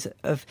other ways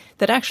of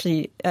that.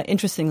 Actually,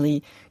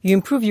 interestingly, you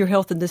improve your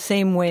health in the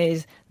same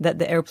ways that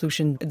the air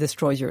pollution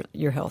destroys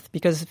your health,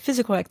 because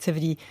physical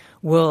activity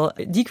will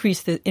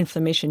decrease the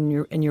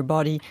inflammation in your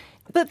body.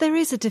 But there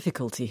is a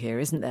difficulty here,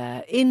 isn't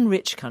there? In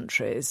rich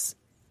countries,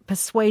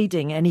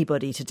 persuading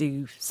anybody to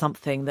do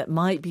something that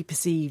might be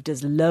perceived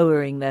as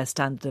lowering their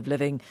standard of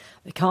living,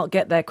 they can't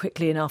get there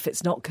quickly enough,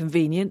 it's not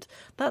convenient,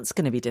 that's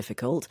going to be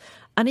difficult.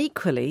 And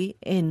equally,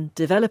 in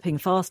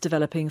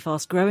fast-developing,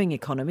 fast-growing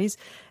economies,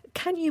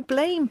 can you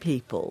blame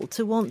people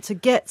to want to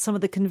get some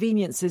of the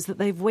conveniences that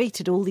they've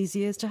waited all these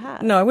years to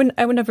have? No, I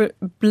would never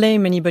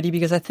blame anybody,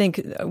 because I think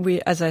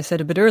as I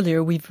said a bit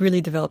earlier, we've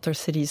really developed our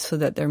cities so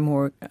that they're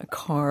more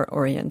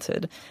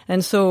car-oriented.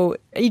 And so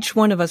each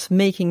one of us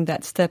making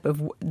that step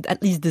of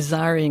at least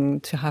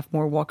desiring to have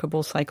more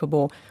walkable,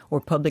 cyclable,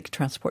 or public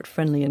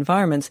transport-friendly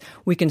environments,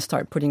 we can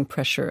start putting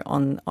pressure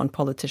on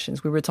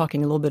politicians. We were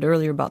talking a little bit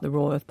earlier about the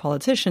role of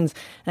politicians,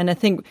 and I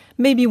think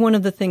maybe one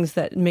of the things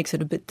that makes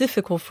it a bit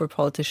difficult for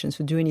politicians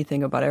to do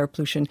anything about air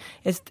pollution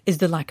is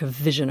the lack of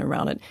vision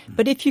around it.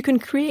 But if you can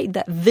create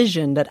that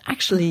vision that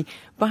actually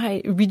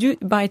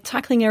by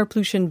tackling air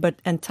pollution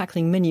and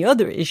tackling many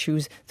other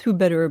issues through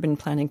better urban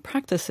planning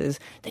practices,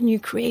 then you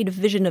create a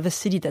vision of a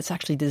city that's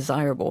actually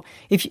desirable.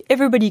 If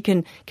everybody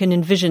can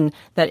envision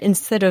that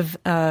instead of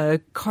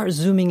cars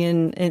zooming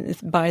in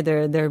by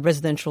their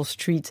residential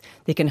streets,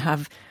 they can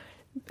have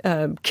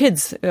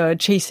kids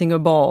chasing a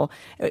ball.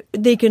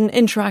 They can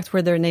interact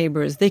with their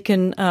neighbors. They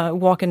can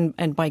walk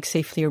and bike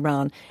safely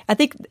around. I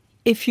think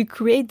if you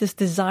create this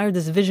desire,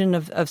 this vision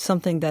of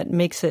something that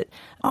makes it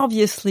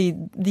obviously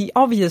the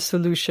obvious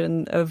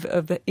solution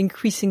of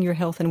increasing your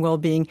health and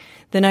well-being,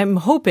 then I'm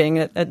hoping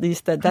at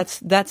least that's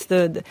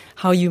the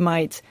how you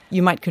might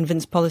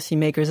convince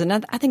policymakers.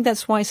 And I think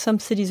that's why some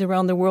cities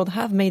around the world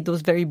have made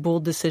those very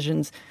bold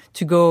decisions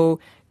to go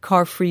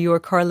car-free or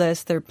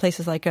carless. There are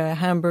places like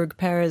Hamburg,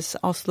 Paris,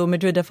 Oslo,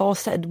 Madrid have all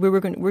said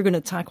we're going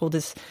to tackle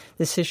this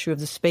issue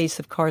of the space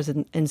of cars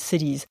in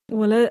cities.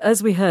 Well,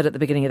 as we heard at the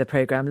beginning of the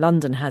programme,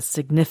 London has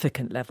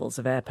significant levels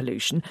of air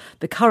pollution.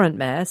 The current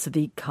mayor,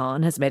 Sadiq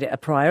Khan, has made it a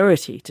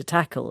priority to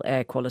tackle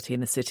air quality in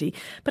the city.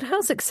 But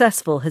how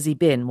successful has he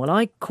been? Well,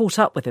 I caught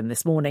up with him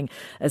this morning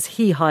as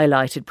he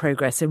highlighted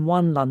progress in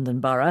one London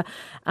borough.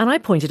 And I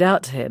pointed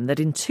out to him that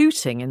in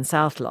Tooting in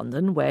South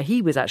London, where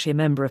he was actually a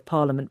member of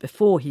Parliament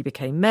before he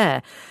became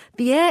mayor,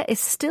 the air is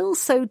still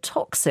so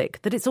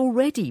toxic that it's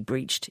already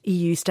breached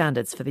EU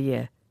standards for the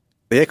year.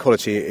 The air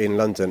quality in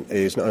London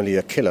is not only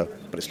a killer,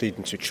 but it's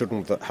leading to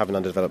children that have an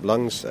underdeveloped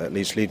lungs.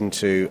 It's leading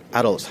to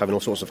adults having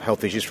all sorts of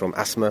health issues, from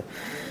asthma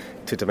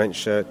to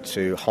dementia,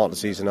 to heart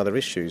disease and other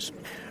issues.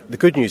 The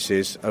good news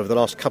is, over the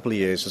last couple of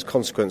years, as a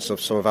consequence of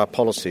some of our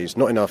policies,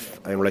 not enough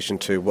in relation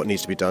to what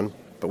needs to be done,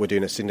 but we're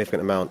doing a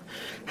significant amount,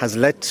 has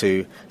led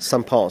to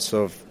some parts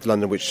of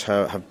London which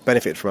have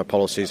benefited from our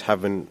policies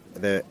having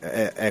their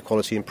air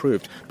quality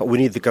improved. But we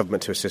need the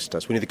government to assist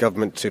us. We need the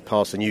government to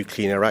pass a new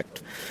Clean Air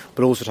Act,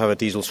 but also to have a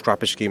diesel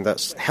scrappage scheme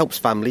that helps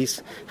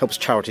families, helps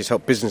charities,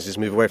 helps businesses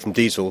move away from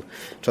diesel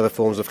to other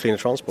forms of cleaner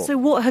transport. So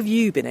what have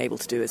you been able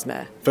to do as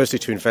Mayor? Firstly,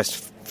 to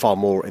invest far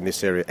more in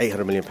this area,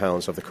 £800 million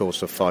over the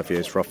course of 5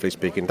 years, roughly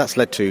speaking. That's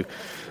led to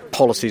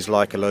policies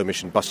like a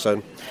low-emission bus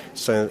zone.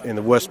 So in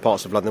the worst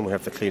parts of London, we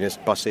have the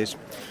cleanest buses,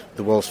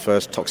 the world's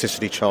first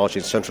toxicity charge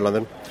in central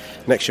London.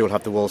 Next year, we'll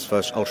have the world's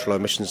first ultra-low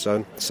emissions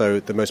zone. So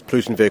the most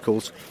polluting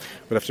vehicles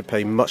will have to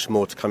pay much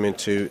more to come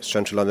into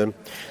central London.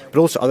 But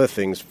also other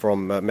things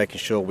from making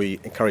sure we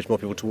encourage more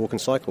people to walk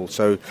and cycle.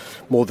 So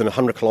more than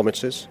 100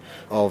 kilometres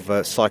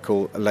of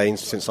cycle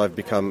lanes since I've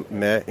become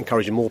mayor,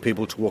 encouraging more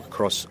people to walk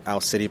across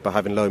our city by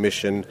having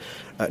low-emission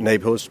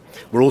neighbourhoods.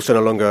 We're also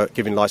no longer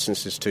giving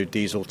licences to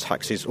diesel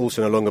taxis,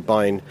 also no longer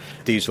buying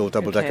diesel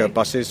double-decker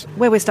buses.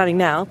 Where we're standing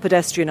now,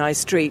 pedestrianised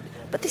street,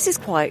 but this is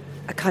quite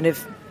a kind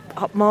of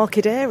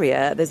upmarket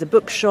area. There's a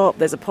bookshop,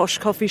 there's a posh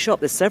coffee shop,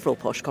 there's several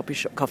posh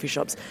coffee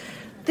shops.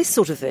 This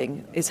sort of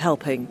thing is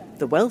helping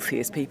the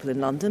wealthiest people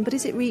in London, but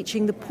is it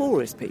reaching the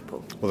poorest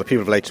people? Well, the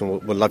people of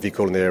Leighton will love you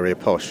calling the area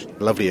posh.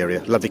 Lovely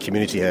area, lovely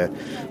community here.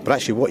 But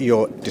actually what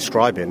you're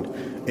describing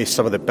is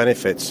some of the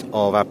benefits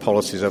of our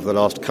policies over the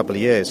last couple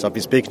of years. I've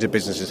been speaking to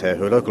businesses here,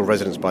 who are local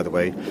residents, by the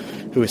way,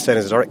 who are saying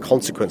as a direct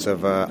consequence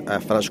of our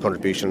financial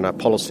contribution and our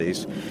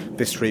policies,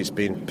 this street's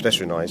been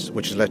pedestrianised,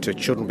 which has led to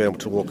children being able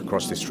to walk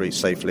across this street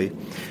safely.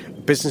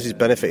 Businesses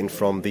benefiting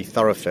from the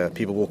thoroughfare,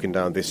 people walking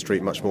down this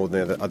street much more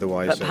than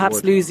otherwise. But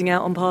perhaps losing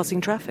out on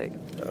passing traffic.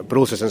 But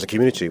also a sense of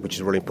community, which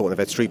is really important.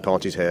 They've had street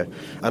parties here.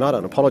 And I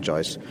don't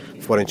apologise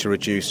for wanting to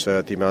reduce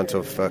the amount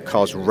of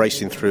cars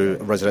racing through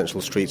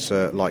residential streets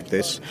like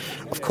this.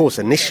 Of course,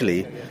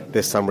 initially,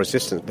 there's some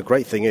resistance. The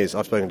great thing is,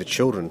 I've spoken to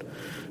children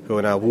who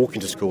are now walking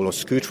to school, or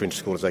scootering to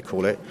school as they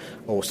call it,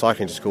 or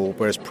cycling to school,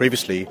 whereas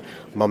previously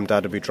mum and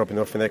dad would be dropping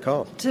them off in their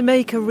car. To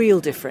make a real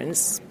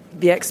difference,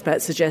 the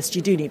experts suggest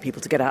you do need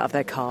people to get out of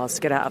their cars,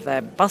 to get out of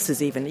their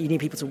buses even. You need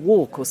people to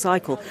walk or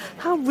cycle.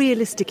 How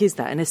realistic is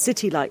that in a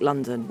city like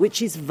London,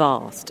 which is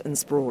vast and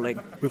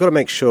sprawling? We've got to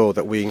make sure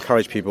that we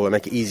encourage people and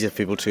make it easier for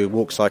people to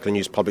walk, cycle and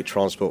use public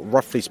transport.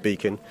 Roughly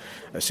speaking,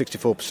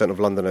 64% of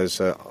Londoners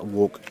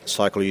walk,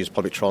 cycle or use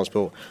public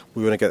transport.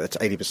 We want to get that to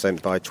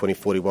 80% by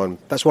 2041.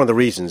 That's one of the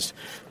reasons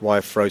why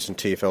I've frozen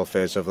TfL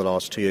fares over the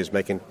last 2 years,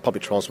 making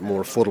public transport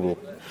more affordable.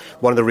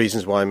 One of the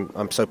reasons why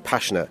I'm so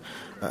passionate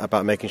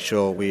about making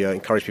sure we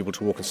encourage people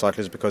to walk and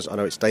cycle is because I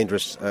know it's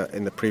dangerous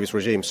in the previous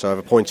regime. So I've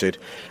appointed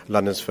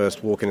London's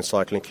first walking and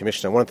cycling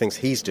commissioner. One of the things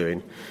he's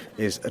doing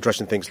is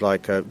addressing things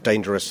like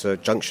dangerous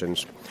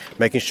junctions,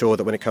 making sure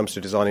that when it comes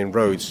to designing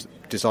roads,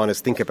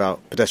 designers think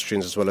about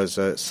pedestrians as well as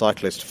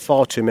cyclists.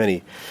 Far too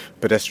many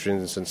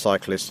pedestrians and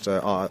cyclists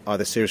are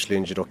either seriously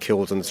injured or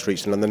killed on the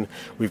streets in London.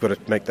 We've got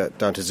to make that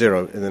down to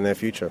zero in the near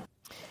future.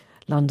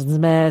 London's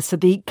Mayor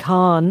Sadiq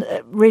Khan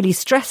really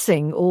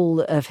stressing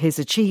all of his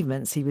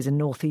achievements. He was in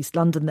North East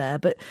London there,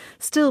 but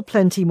still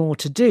plenty more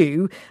to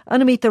do.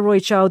 Anamita Roy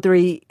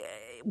Chowdhury,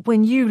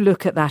 when you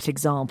look at that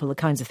example, the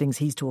kinds of things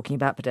he's talking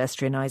about,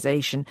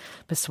 pedestrianisation,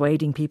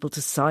 persuading people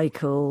to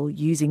cycle,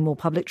 using more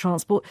public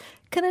transport,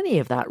 can any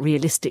of that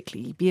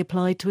realistically be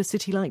applied to a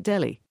city like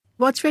Delhi?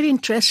 What's very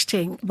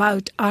interesting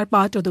about our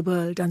part of the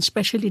world, and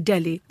especially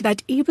Delhi,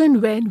 that even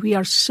when we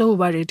are so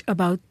worried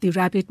about the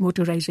rapid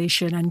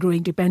motorization and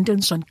growing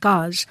dependence on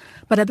cars,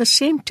 but at the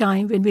same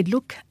time, when we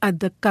look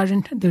at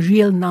the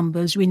real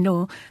numbers, we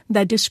know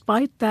that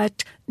despite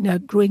that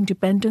growing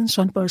dependence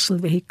on personal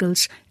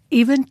vehicles,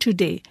 even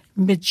today,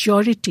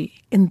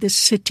 majority in this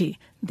city,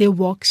 they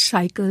walk,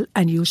 cycle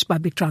and use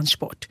public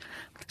transport.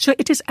 So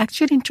it is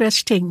actually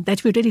interesting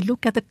that we really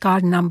look at the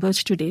car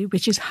numbers today,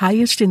 which is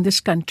highest in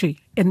this country,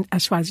 and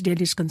as far as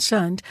Delhi is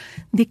concerned,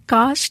 the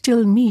cars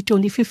still meet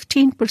only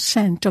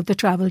 15% of the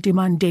travel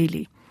demand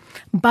daily.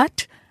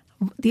 But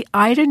the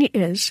irony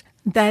is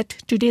that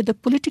today the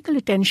political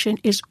attention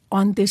is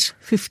on this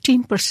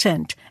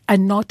 15%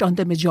 and not on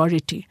the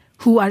majority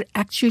who are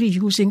actually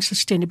using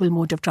sustainable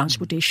mode of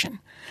transportation.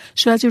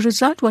 So as a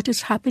result, what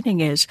is happening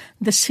is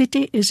the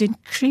city is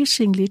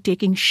increasingly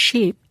taking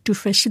shape to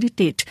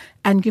facilitate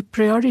and give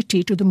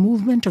priority to the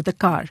movement of the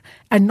car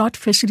and not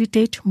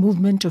facilitate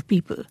movement of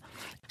people.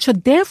 So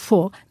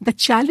therefore, the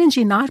challenge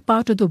in our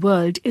part of the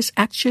world is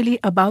actually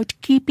about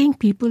keeping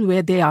people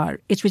where they are,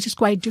 which is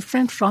quite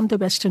different from the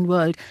Western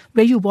world,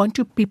 where you want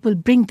to people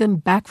bring them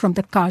back from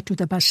the car to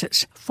the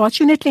buses.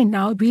 Fortunately,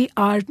 now we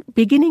are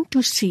beginning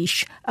to see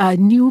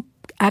new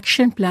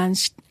action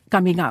plans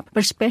coming up,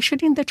 but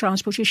especially in the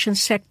transportation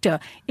sector,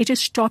 it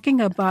is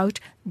talking about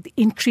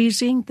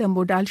increasing the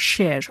modal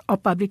share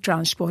of public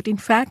transport. In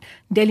fact,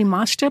 Delhi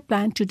Master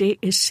Plan today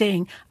is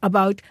saying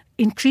about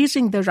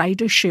increasing the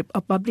ridership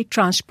of public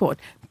transport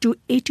to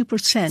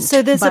 80%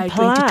 So there's by a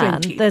plan.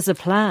 2020. There's a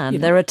plan. You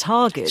know. There are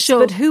targets. So-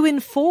 but who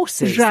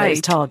enforces those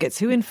Right. targets?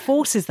 Who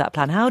enforces that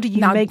plan? How do you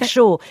Now make that-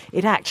 sure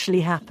it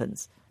actually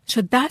happens?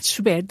 So that's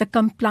where the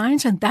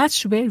compliance, and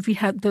that's where we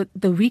have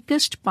the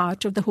weakest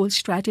part of the whole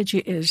strategy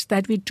is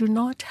that we do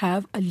not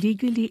have a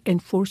legally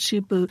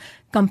enforceable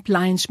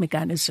compliance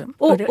mechanism.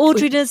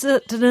 Audrey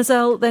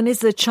Denazell, then is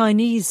the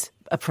Chinese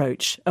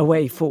approach a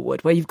way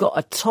forward, where you've got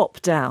a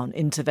top-down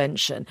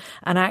intervention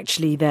and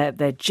actually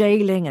they're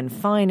jailing and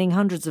fining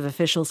hundreds of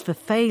officials for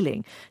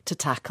failing to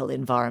tackle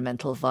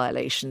environmental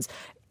violations?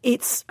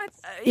 It's,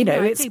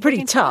 it's pretty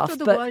in tough. Part of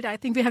the but world, I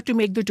think we have to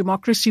make the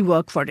democracy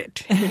work for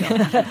it.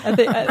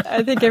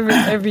 I think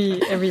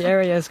every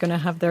area is going to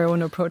have their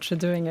own approach to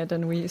doing it,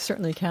 and we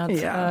certainly can't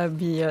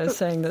be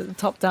saying that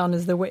top down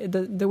is the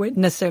way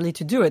necessarily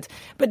to do it.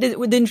 But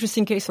the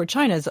interesting case for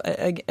China is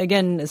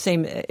again the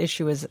same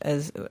issue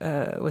as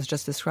was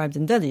just described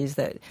in Delhi, is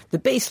that the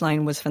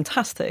baseline was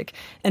fantastic,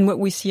 and what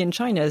we see in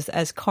China is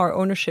as car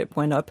ownership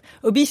went up,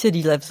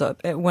 obesity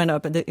went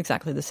up at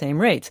exactly the same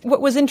rate.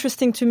 What was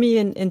interesting to me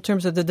in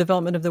terms of the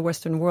development of the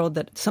Western world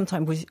that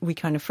sometimes we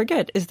kind of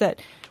forget is that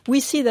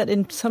we see that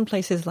in some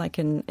places like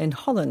in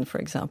Holland, for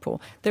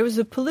example, there was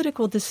a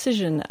political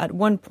decision at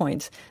one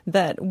point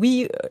that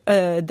the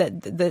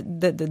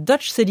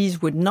Dutch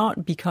cities would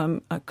not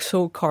become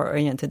so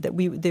car-oriented, that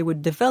they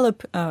would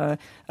develop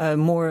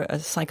more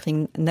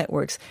cycling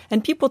networks.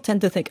 And people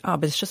tend to think,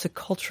 but it's just a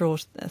cultural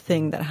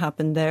thing that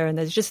happened there and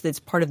it's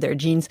part of their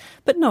genes.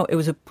 But no, it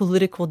was a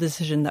political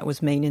decision that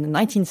was made in the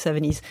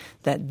 1970s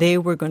that they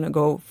were going to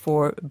go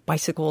for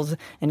bicycles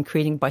and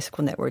creating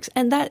bicycle networks.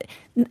 And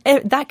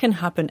that can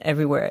happen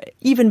everywhere.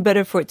 Even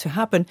better for it to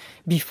happen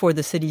before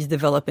the cities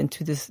develop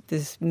into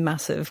this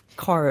massive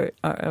car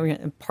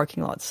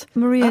parking lots.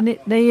 Maria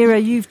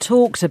Neira, you've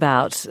talked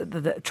about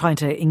trying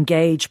to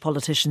engage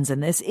politicians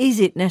in this. Is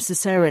it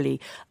necessarily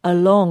a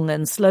long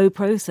and slow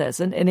process?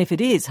 And if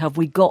it is, have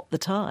we got the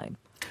time?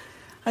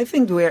 I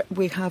think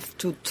we have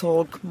to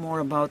talk more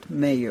about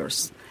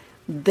mayors.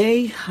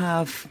 They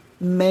have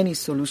many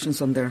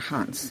solutions on their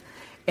hands.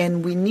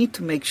 And we need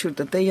to make sure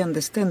that they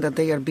understand that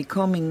they are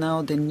becoming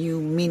now the new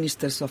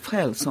ministers of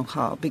health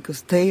somehow,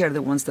 because they are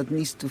the ones that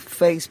need to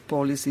face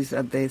policies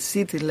at the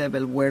city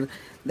level where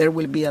there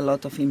will be a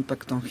lot of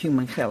impact on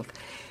human health.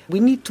 We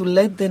need to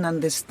let them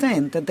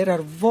understand that there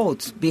are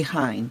votes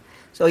behind.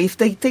 So if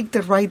they take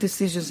the right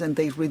decisions and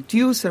they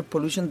reduce their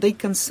pollution, they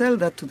can sell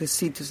that to the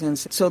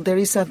citizens. So there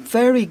is a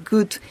very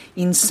good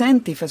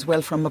incentive as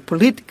well from a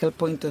political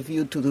point of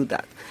view to do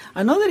that.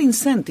 Another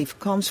incentive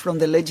comes from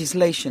the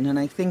legislation, and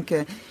I think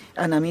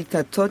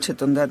Anamita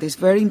touched on that. It's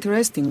very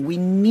interesting. We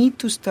need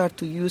to start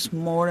to use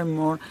more and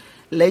more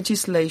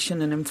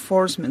legislation and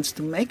enforcements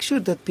to make sure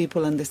that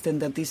people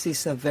understand that this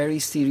is a very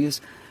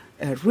serious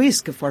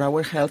risk for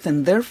our health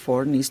and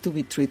therefore needs to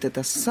be treated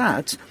as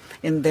such.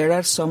 And there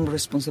are some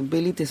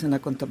responsibilities and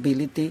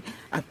accountability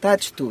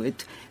attached to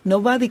it.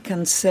 Nobody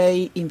can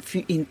say in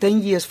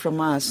 10 years from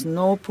us,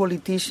 no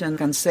politician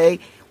can say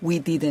we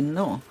didn't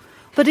know.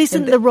 But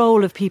isn't the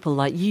role of people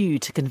like you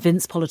to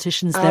convince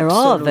politicians there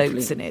are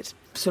votes in it?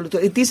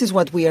 Absolutely. This is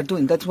what we are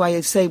doing. That's why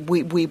I say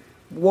we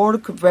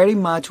work very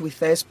much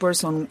with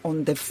experts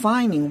on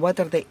defining what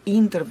are the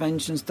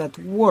interventions that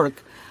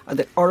work at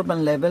the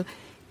urban level.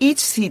 Each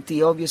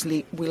city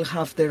obviously will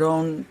have their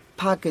own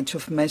package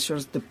of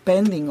measures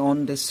depending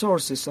on the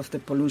sources of the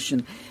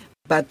pollution.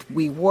 But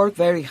we work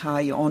very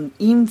high on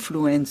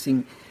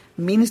influencing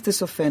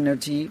ministers of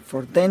energy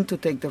for them to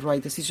take the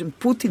right decision,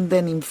 putting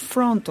them in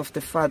front of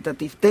the fact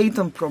that if they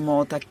don't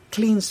promote a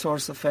clean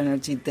source of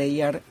energy,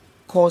 they are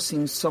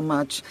causing so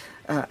much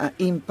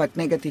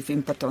negative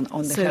impact on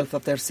the health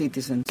of their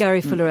citizens. Gary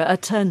Fuller, a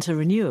turn to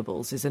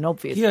renewables is an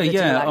obvious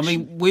action. I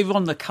mean, we're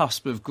on the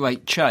cusp of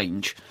great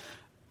change.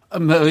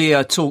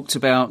 Maria talked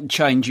about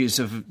changes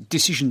of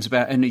decisions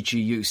about energy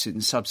use in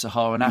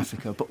sub-Saharan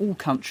Africa, but all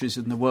countries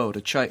in the world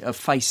are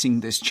facing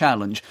this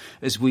challenge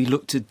as we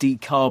look to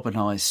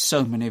decarbonise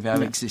so many of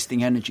our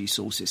existing energy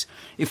sources.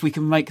 If we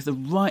can make the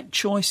right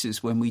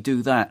choices when we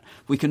do that,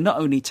 we can not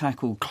only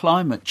tackle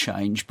climate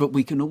change, but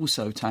we can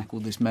also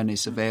tackle this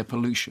menace of air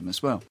pollution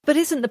as well. But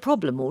isn't the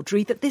problem,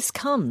 Audrey, that this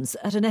comes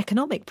at an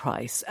economic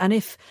price? And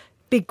if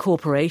big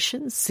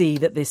corporations see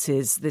that this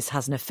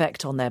has an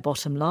effect on their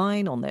bottom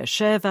line, on their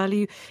share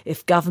value,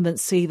 if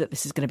governments see that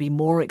this is going to be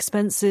more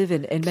expensive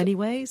in many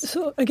ways?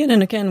 So again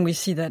and again, we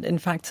see that, in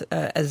fact,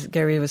 as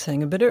Gary was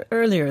saying a bit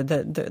earlier,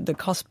 the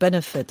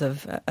cost-benefit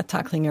of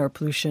tackling air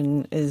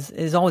pollution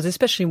is always,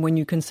 especially when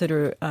you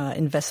consider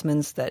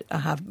investments that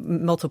have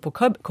multiple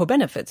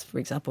co-benefits, for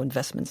example,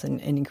 investments in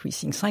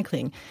increasing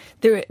cycling.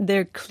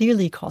 They're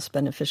clearly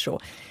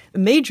cost-beneficial. A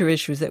major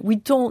issue is that we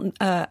don't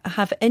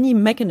have any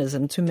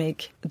mechanism to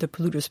make the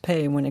polluters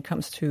pay when it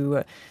comes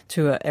to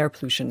air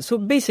pollution. So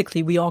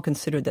basically, we all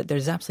consider that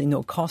there's absolutely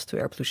no cost to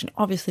air pollution.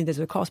 Obviously, there's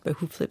a cost, but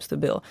who flips the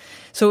bill?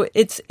 So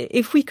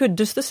if we could,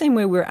 just the same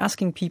way we're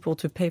asking people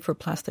to pay for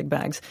plastic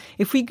bags,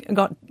 if we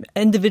got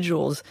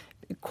individuals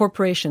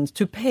corporations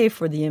to pay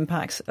for the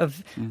impacts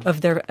of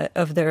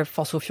their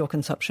fossil fuel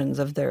consumptions,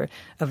 of their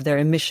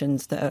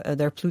emissions,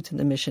 their pollutant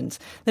emissions,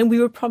 then we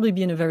would probably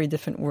be in a very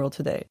different world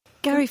today.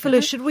 Gary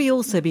Fuller, should we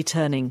also be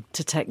turning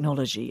to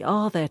technology?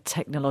 Are there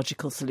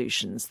technological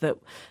solutions that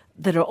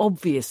are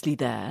obviously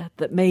there,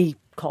 that may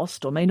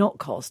cost or may not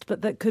cost,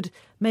 but that could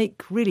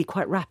make really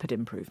quite rapid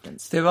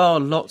improvements? There are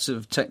lots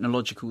of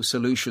technological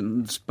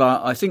solutions,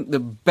 but I think the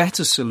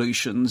better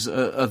solutions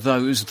are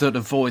those that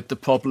avoid the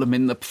problem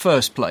in the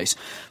first place.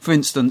 For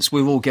instance,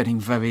 we're all getting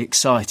very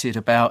excited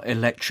about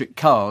electric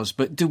cars,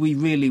 but do we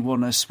really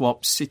want to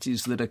swap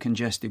cities that are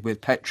congested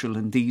with petrol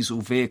and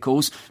diesel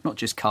vehicles, not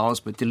just cars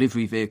but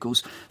delivery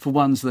vehicles, for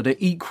ones that are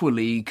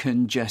equally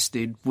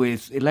congested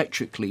with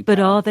electrically powered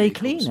But are they vehicles?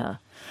 cleaner?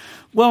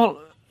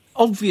 Well,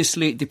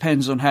 obviously, it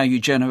depends on how you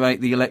generate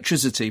the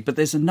electricity, but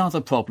there's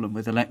another problem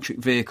with electric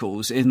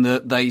vehicles in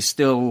that they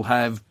still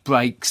have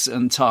brakes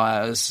and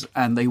tyres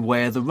and they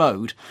wear the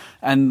road.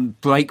 And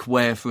brake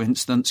wear, for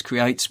instance,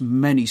 creates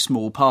many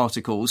small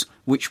particles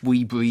which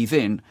we breathe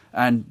in.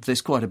 And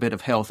there's quite a bit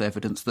of health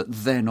evidence that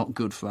they're not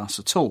good for us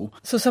at all.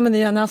 So some of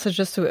the analysis,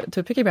 just to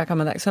piggyback on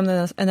that, some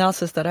of the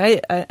analysis that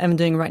I am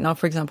doing right now,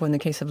 for example, in the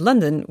case of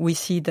London, we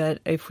see that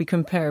if we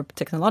compare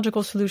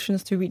technological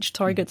solutions to reach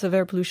targets of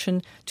air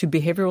pollution to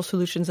behavioral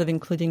solutions of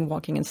including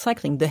walking and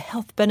cycling, the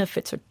health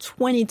benefits are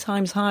 20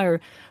 times higher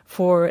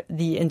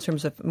in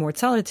terms of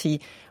mortality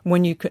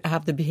when you could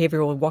have the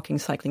behavioral walking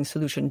cycling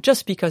solution,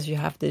 just because you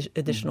have the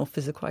additional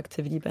physical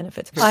activity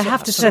benefits. I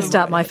have to test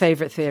out my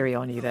favourite theory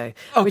on you, though,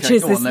 which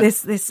is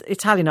this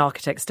Italian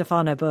architect,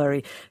 Stefano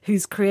Burri,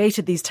 who's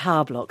created these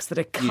tower blocks that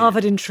are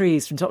covered in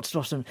trees from top to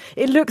bottom.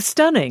 It looks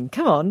stunning.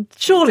 Come on,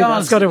 surely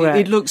that's got to work.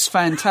 It looks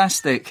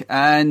fantastic,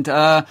 and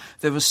there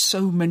are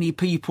so many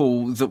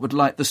people that would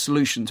like the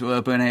solution to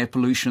urban air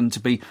pollution to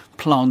be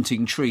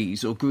planting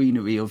trees or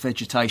greenery or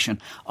vegetation.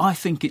 I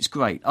think it's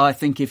great. I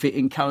think if it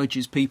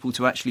encourages people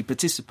to actually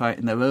participate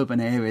in their urban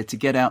area, to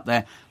get out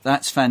there,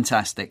 that's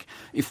fantastic.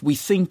 If we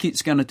think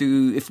it's going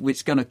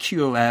to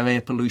cure our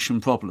air pollution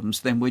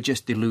problems, then we're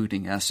just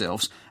deluding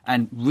ourselves,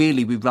 and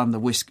really we run the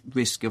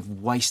risk of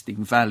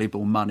wasting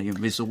valuable money and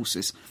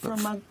resources.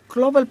 From a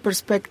global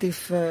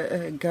perspective,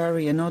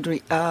 Gary and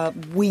Audrey,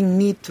 we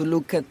need to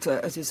look at,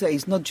 as you say,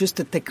 it's not just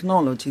the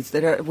technologies.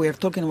 We are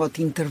talking about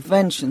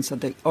interventions at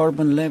the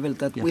urban level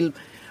that will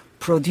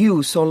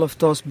produce all of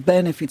those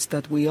benefits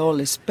that we all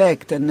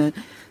expect. And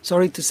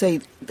sorry to say,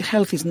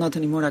 health is not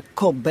anymore a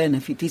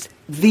co-benefit, it's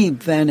the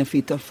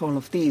benefit of all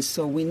of this.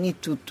 So we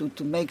need to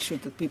make sure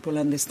that people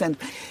understand.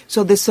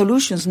 So the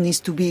solutions need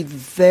to be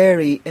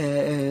very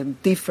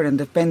different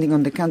depending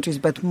on the countries,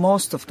 but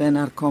most of them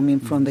are coming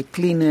from the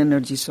clean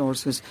energy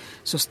sources,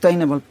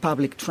 sustainable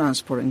public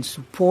transport, and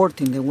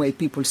supporting the way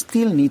people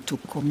still need to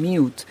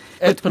commute.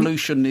 Air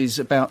pollution is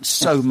about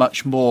so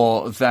much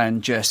more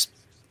than just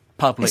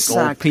public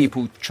or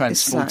people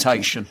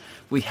transportation.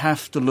 We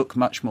have to look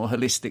much more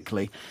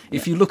holistically.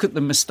 If you look at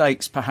the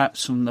mistakes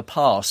perhaps from the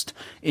past,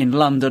 in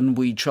London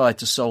we tried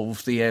to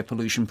solve the air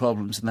pollution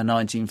problems in the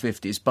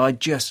 1950s by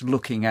just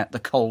looking at the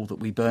coal that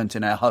we burnt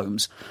in our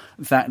homes.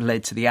 That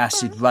led to the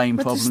acid rain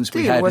problems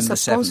we had in the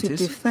 70s. It was a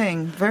positive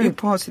thing, very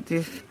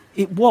positive.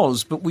 It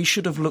was, but we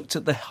should have looked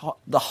at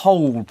the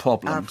whole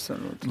problem.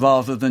 Absolutely.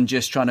 Rather than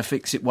just trying to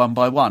fix it one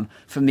by one.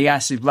 From the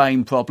acid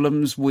rain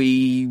problems,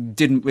 we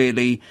didn't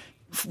really...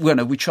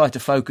 we tried to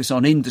focus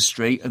on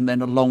industry, and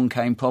then along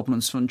came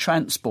problems from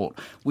transport.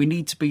 We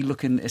need to be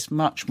looking at this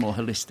much more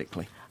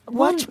holistically.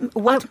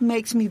 What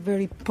makes me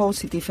very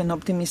positive and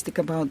optimistic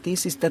about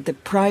this is that the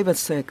private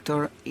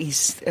sector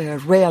is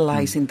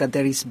realizing that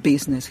there is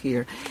business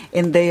here,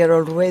 and they are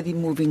already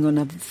moving on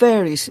a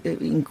very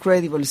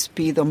incredible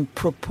speed on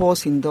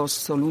proposing those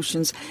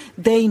solutions.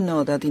 They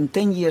know that in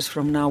 10 years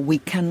from now we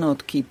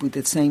cannot keep with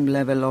the same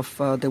level of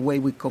the way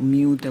we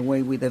commute, the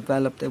way we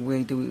develop, the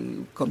way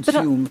we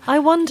consume. But I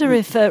wonder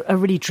if a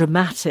really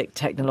dramatic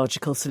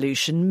technological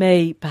solution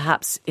may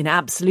perhaps in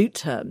absolute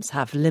terms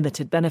have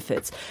limited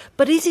benefits,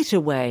 but is it a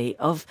way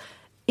of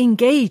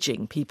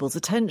engaging people's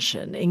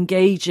attention,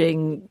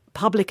 engaging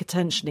public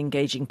attention,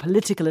 engaging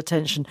political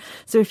attention?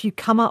 So if you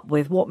come up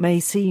with what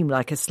may seem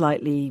like a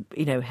slightly,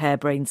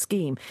 harebrained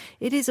scheme,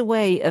 it is a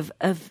way of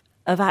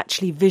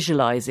actually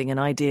visualising an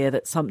idea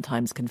that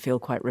sometimes can feel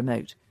quite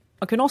remote.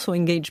 I can also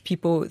engage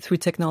people through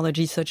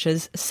technology such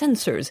as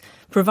sensors,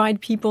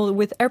 provide people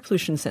with air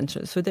pollution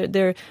sensors, so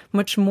they're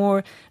much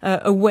more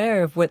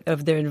aware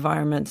of their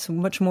environments,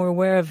 much more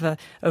aware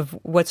of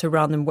what's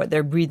around them, what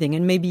they're breathing,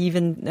 and maybe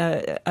even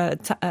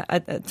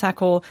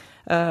tackle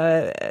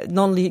not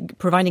only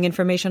providing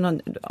information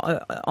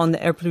on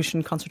the air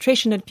pollution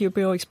concentration that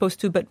people are exposed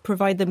to, but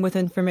provide them with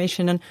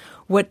information on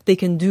what they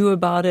can do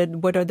about it,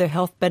 what are the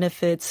health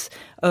benefits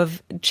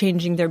of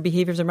changing their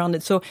behaviors around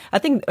it. So I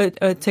think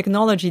a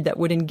technology that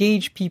would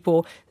engage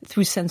people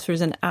through sensors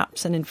and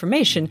apps and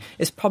information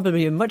is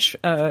probably a much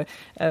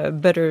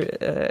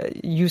better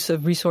use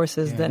of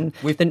resources than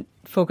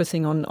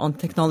focusing on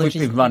technology.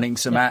 We've been running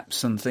some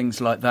apps and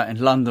things like that in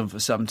London for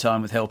some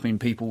time with helping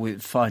people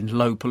find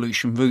low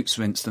pollution routes. routes,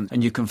 for instance,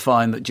 and you can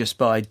find that just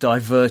by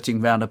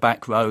diverting round a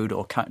back road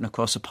or cutting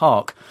across a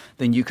park,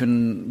 then you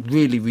can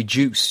really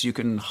reduce, you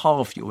can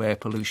halve your air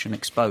pollution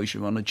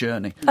exposure on a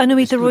journey.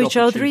 Anumita Roy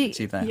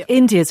Chaudhary,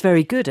 India's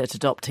very good at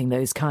adopting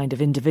those kind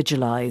of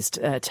individualised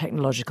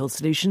technological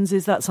solutions.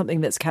 Is that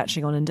something that's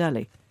catching on in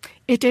Delhi?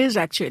 It is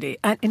actually,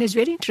 and it's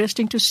very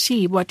interesting to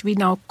see what we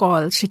now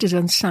call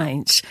citizen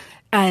science.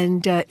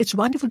 And it's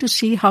wonderful to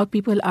see how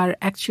people are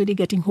actually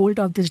getting hold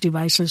of these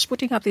devices,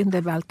 putting up in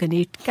their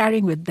balcony,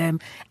 carrying with them,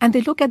 and they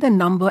look at the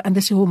number and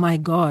they say, oh my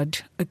God,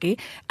 okay?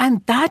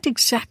 And that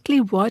exactly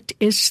what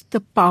is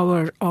the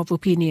power of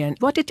opinion.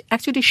 What it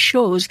actually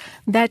shows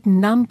that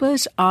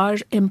numbers are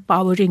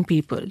empowering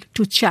people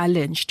to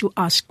challenge, to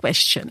ask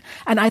questions.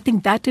 And I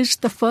think that is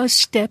the first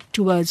step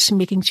towards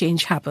making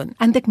change happen.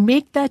 And that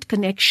make that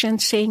connection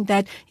saying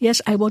that,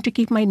 yes, I want to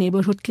keep my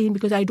neighborhood clean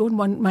because I don't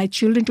want my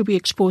children to be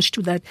exposed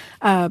to that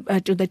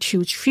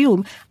huge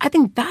fume. I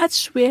think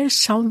that's where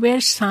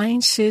somewhere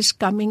science is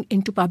coming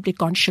into public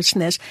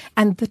consciousness,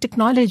 and the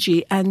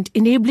technology and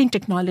enabling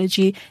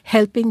technology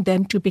helping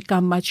them to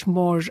become much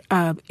more,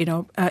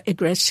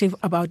 aggressive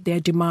about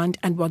their demand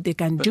and what they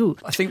can do.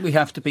 I think we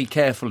have to be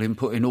careful in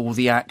putting all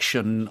the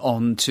action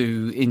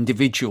onto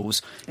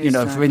individuals.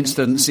 Exactly. For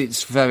instance,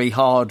 it's very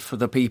hard for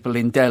the people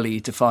in Delhi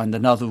to find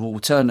another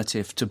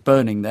alternative to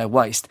burning their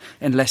waste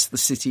unless the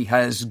city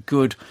has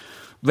good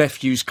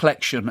refuse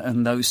collection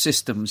and those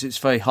systems. It's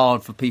very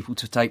hard for people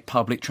to take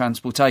public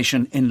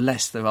transportation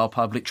unless there are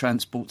public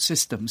transport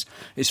systems.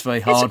 It's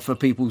very hard for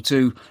people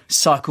to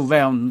cycle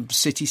round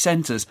city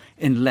centres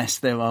unless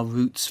there are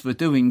routes for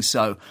doing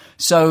so.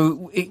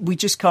 So we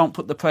just can't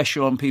put the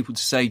pressure on people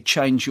to say,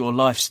 change your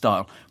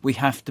lifestyle. We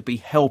have to be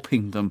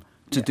helping them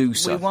to do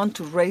so. We want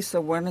to raise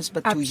awareness,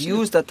 but to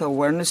use that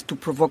awareness to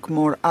provoke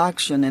more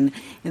action, and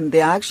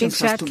the actions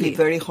has to be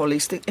very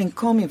holistic and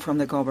coming from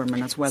the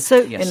government as well.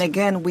 So, And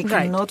again, we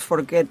cannot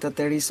forget that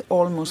there is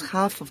almost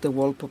half of the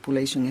world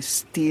population is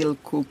still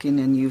cooking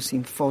and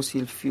using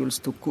fossil fuels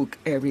to cook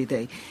every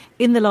day.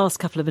 In the last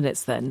couple of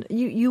minutes then,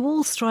 you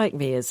all strike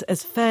me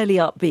as fairly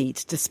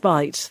upbeat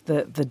despite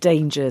the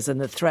dangers and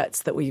the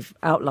threats that we've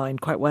outlined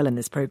quite well in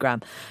this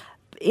programme.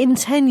 In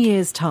 10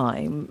 years'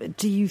 time,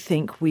 do you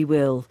think we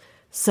will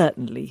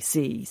certainly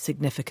see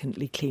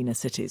significantly cleaner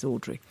cities,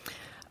 Audrey?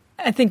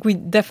 I think we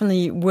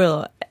definitely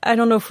will. I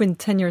don't know if in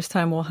 10 years'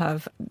 time we'll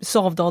have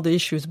solved all the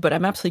issues, but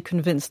I'm absolutely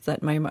convinced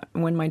that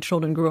when my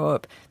children grow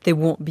up, they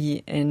won't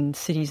be in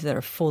cities that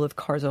are full of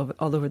cars all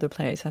over the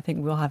place. I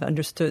think we'll have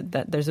understood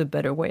that there's a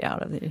better way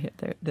out of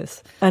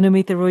this.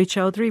 Anumita Roy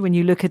Chaudhary, when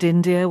you look at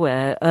India,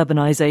 where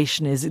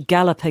urbanisation is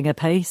galloping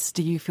apace,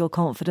 do you feel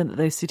confident that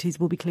those cities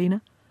will be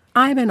cleaner?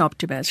 I'm an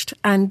optimist,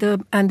 and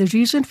the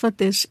reason for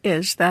this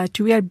is that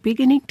we are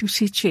beginning to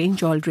see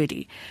change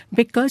already.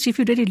 Because if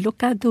you really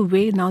look at the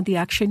way now the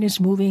action is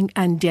moving,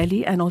 and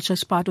Delhi, and also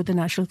as part of the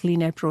National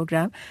Clean Air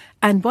Program,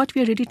 and what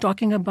we are really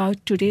talking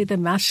about today, the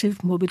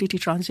massive mobility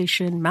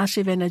transition,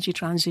 massive energy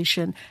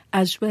transition,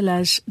 as well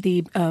as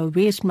the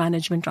waste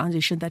management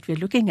transition that we're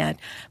looking at.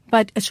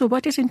 But so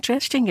what is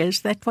interesting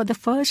is that for the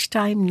first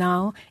time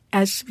now,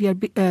 as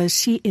we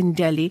see in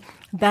Delhi,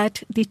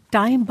 that the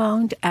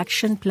time-bound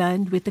action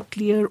plan with a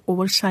clear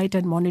oversight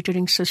and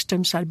monitoring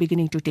systems are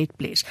beginning to take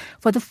place.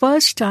 For the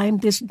first time,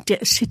 this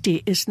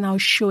city is now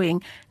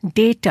showing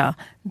data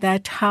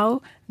that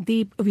how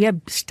we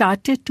have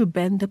started to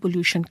bend the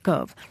pollution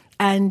curve.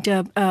 And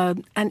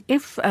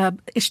if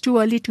it's too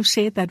early to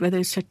say that whether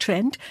it's a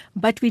trend,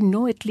 but we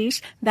know at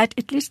least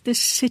this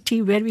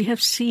city where we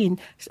have seen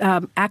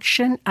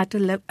action at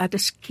a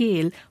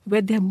scale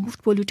where they have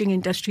moved polluting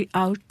industry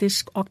out.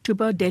 This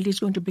October, Delhi is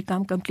going to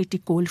become completely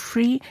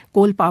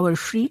coal power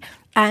free.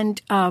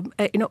 And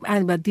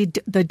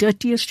the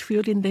dirtiest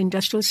fuel in the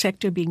industrial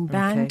sector being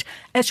banned.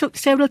 Okay. So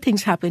several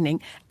things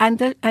happening,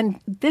 and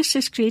this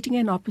is creating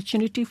an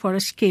opportunity for a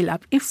scale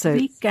up. If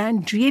we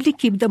can really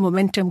keep the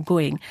momentum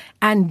going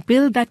and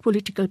build that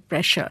political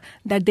pressure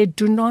that they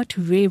do not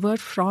waver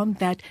from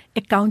that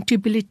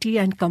accountability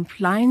and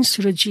compliance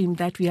regime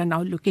that we are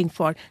now looking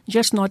for,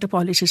 just not a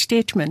policy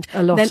statement,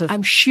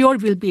 I'm sure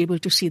we'll be able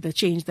to see the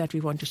change that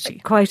we want to see.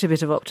 Quite a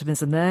bit of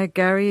optimism there.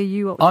 Gary, are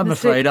you optimistic? I'm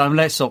afraid I'm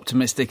less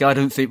optimistic. I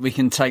don't think we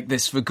can take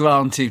this for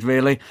granted,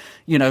 really.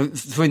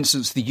 For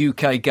instance, the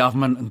UK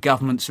government and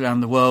governments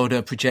around the world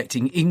are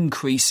projecting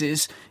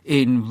increases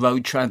in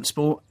road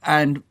transport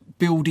and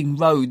building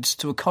roads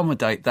to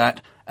accommodate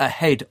that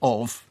ahead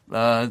of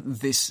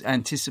this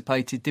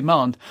anticipated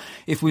demand.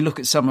 If we look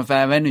at some of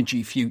our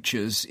energy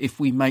futures, if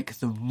we make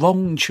the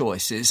wrong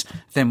choices,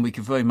 then we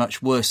could very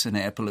much worsen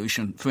air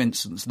pollution. For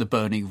instance, the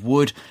burning of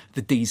wood,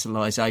 the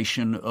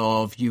dieselisation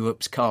of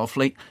Europe's car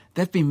fleet.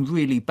 They've been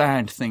really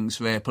bad things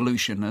for air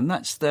pollution, and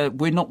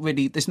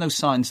there's no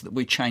signs that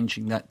we're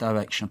changing that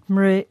direction.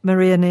 Maria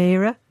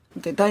Neira?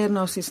 The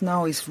diagnosis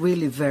now is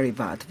really very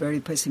bad, very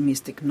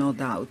pessimistic, no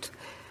doubt.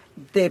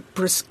 The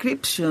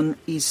prescription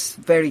is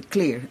very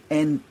clear,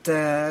 and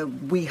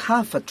we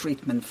have a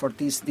treatment for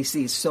this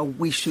disease, so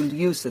we should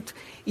use it.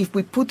 If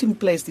we put in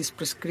place this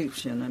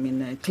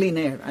prescription, clean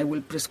air, I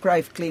will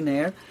prescribe clean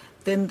air,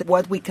 then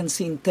what we can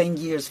see in 10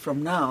 years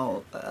from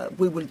now,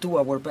 we will do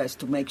our best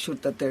to make sure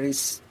that there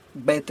is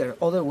better.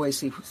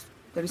 Otherwise, if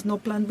there is no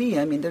plan B.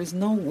 I mean, there is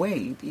no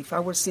way. If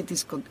our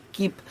cities could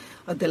keep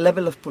at the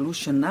level of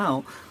pollution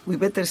now, we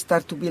better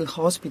start to build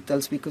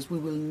hospitals because we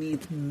will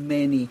need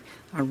many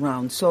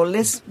around. So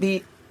let's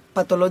be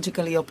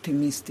pathologically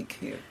optimistic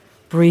here.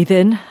 Breathe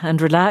in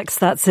and relax.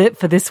 That's it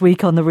for this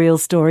week on The Real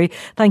Story.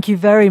 Thank you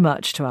very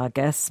much to our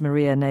guests,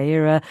 Maria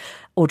Neira,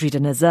 Audrey de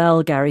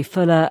Nazelle, Gary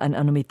Fuller and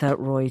Anumita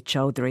Roy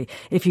Chowdhury.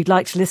 If you'd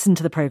like to listen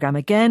to the programme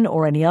again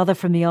or any other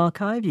from the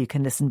archive, you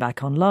can listen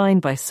back online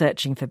by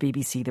searching for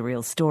BBC The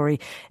Real Story.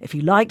 If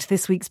you liked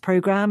this week's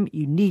programme,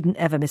 you needn't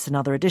ever miss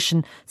another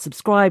edition.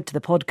 Subscribe to the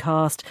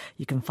podcast.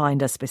 You can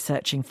find us by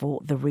searching for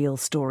The Real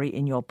Story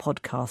in your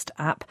podcast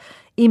app.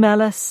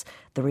 Email us,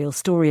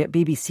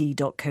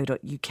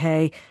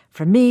 therealstory@bbc.co.uk.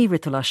 From me,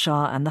 Ritula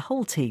Shah, and the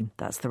whole team,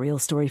 that's The Real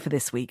Story for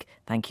this week.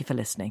 Thank you for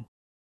listening.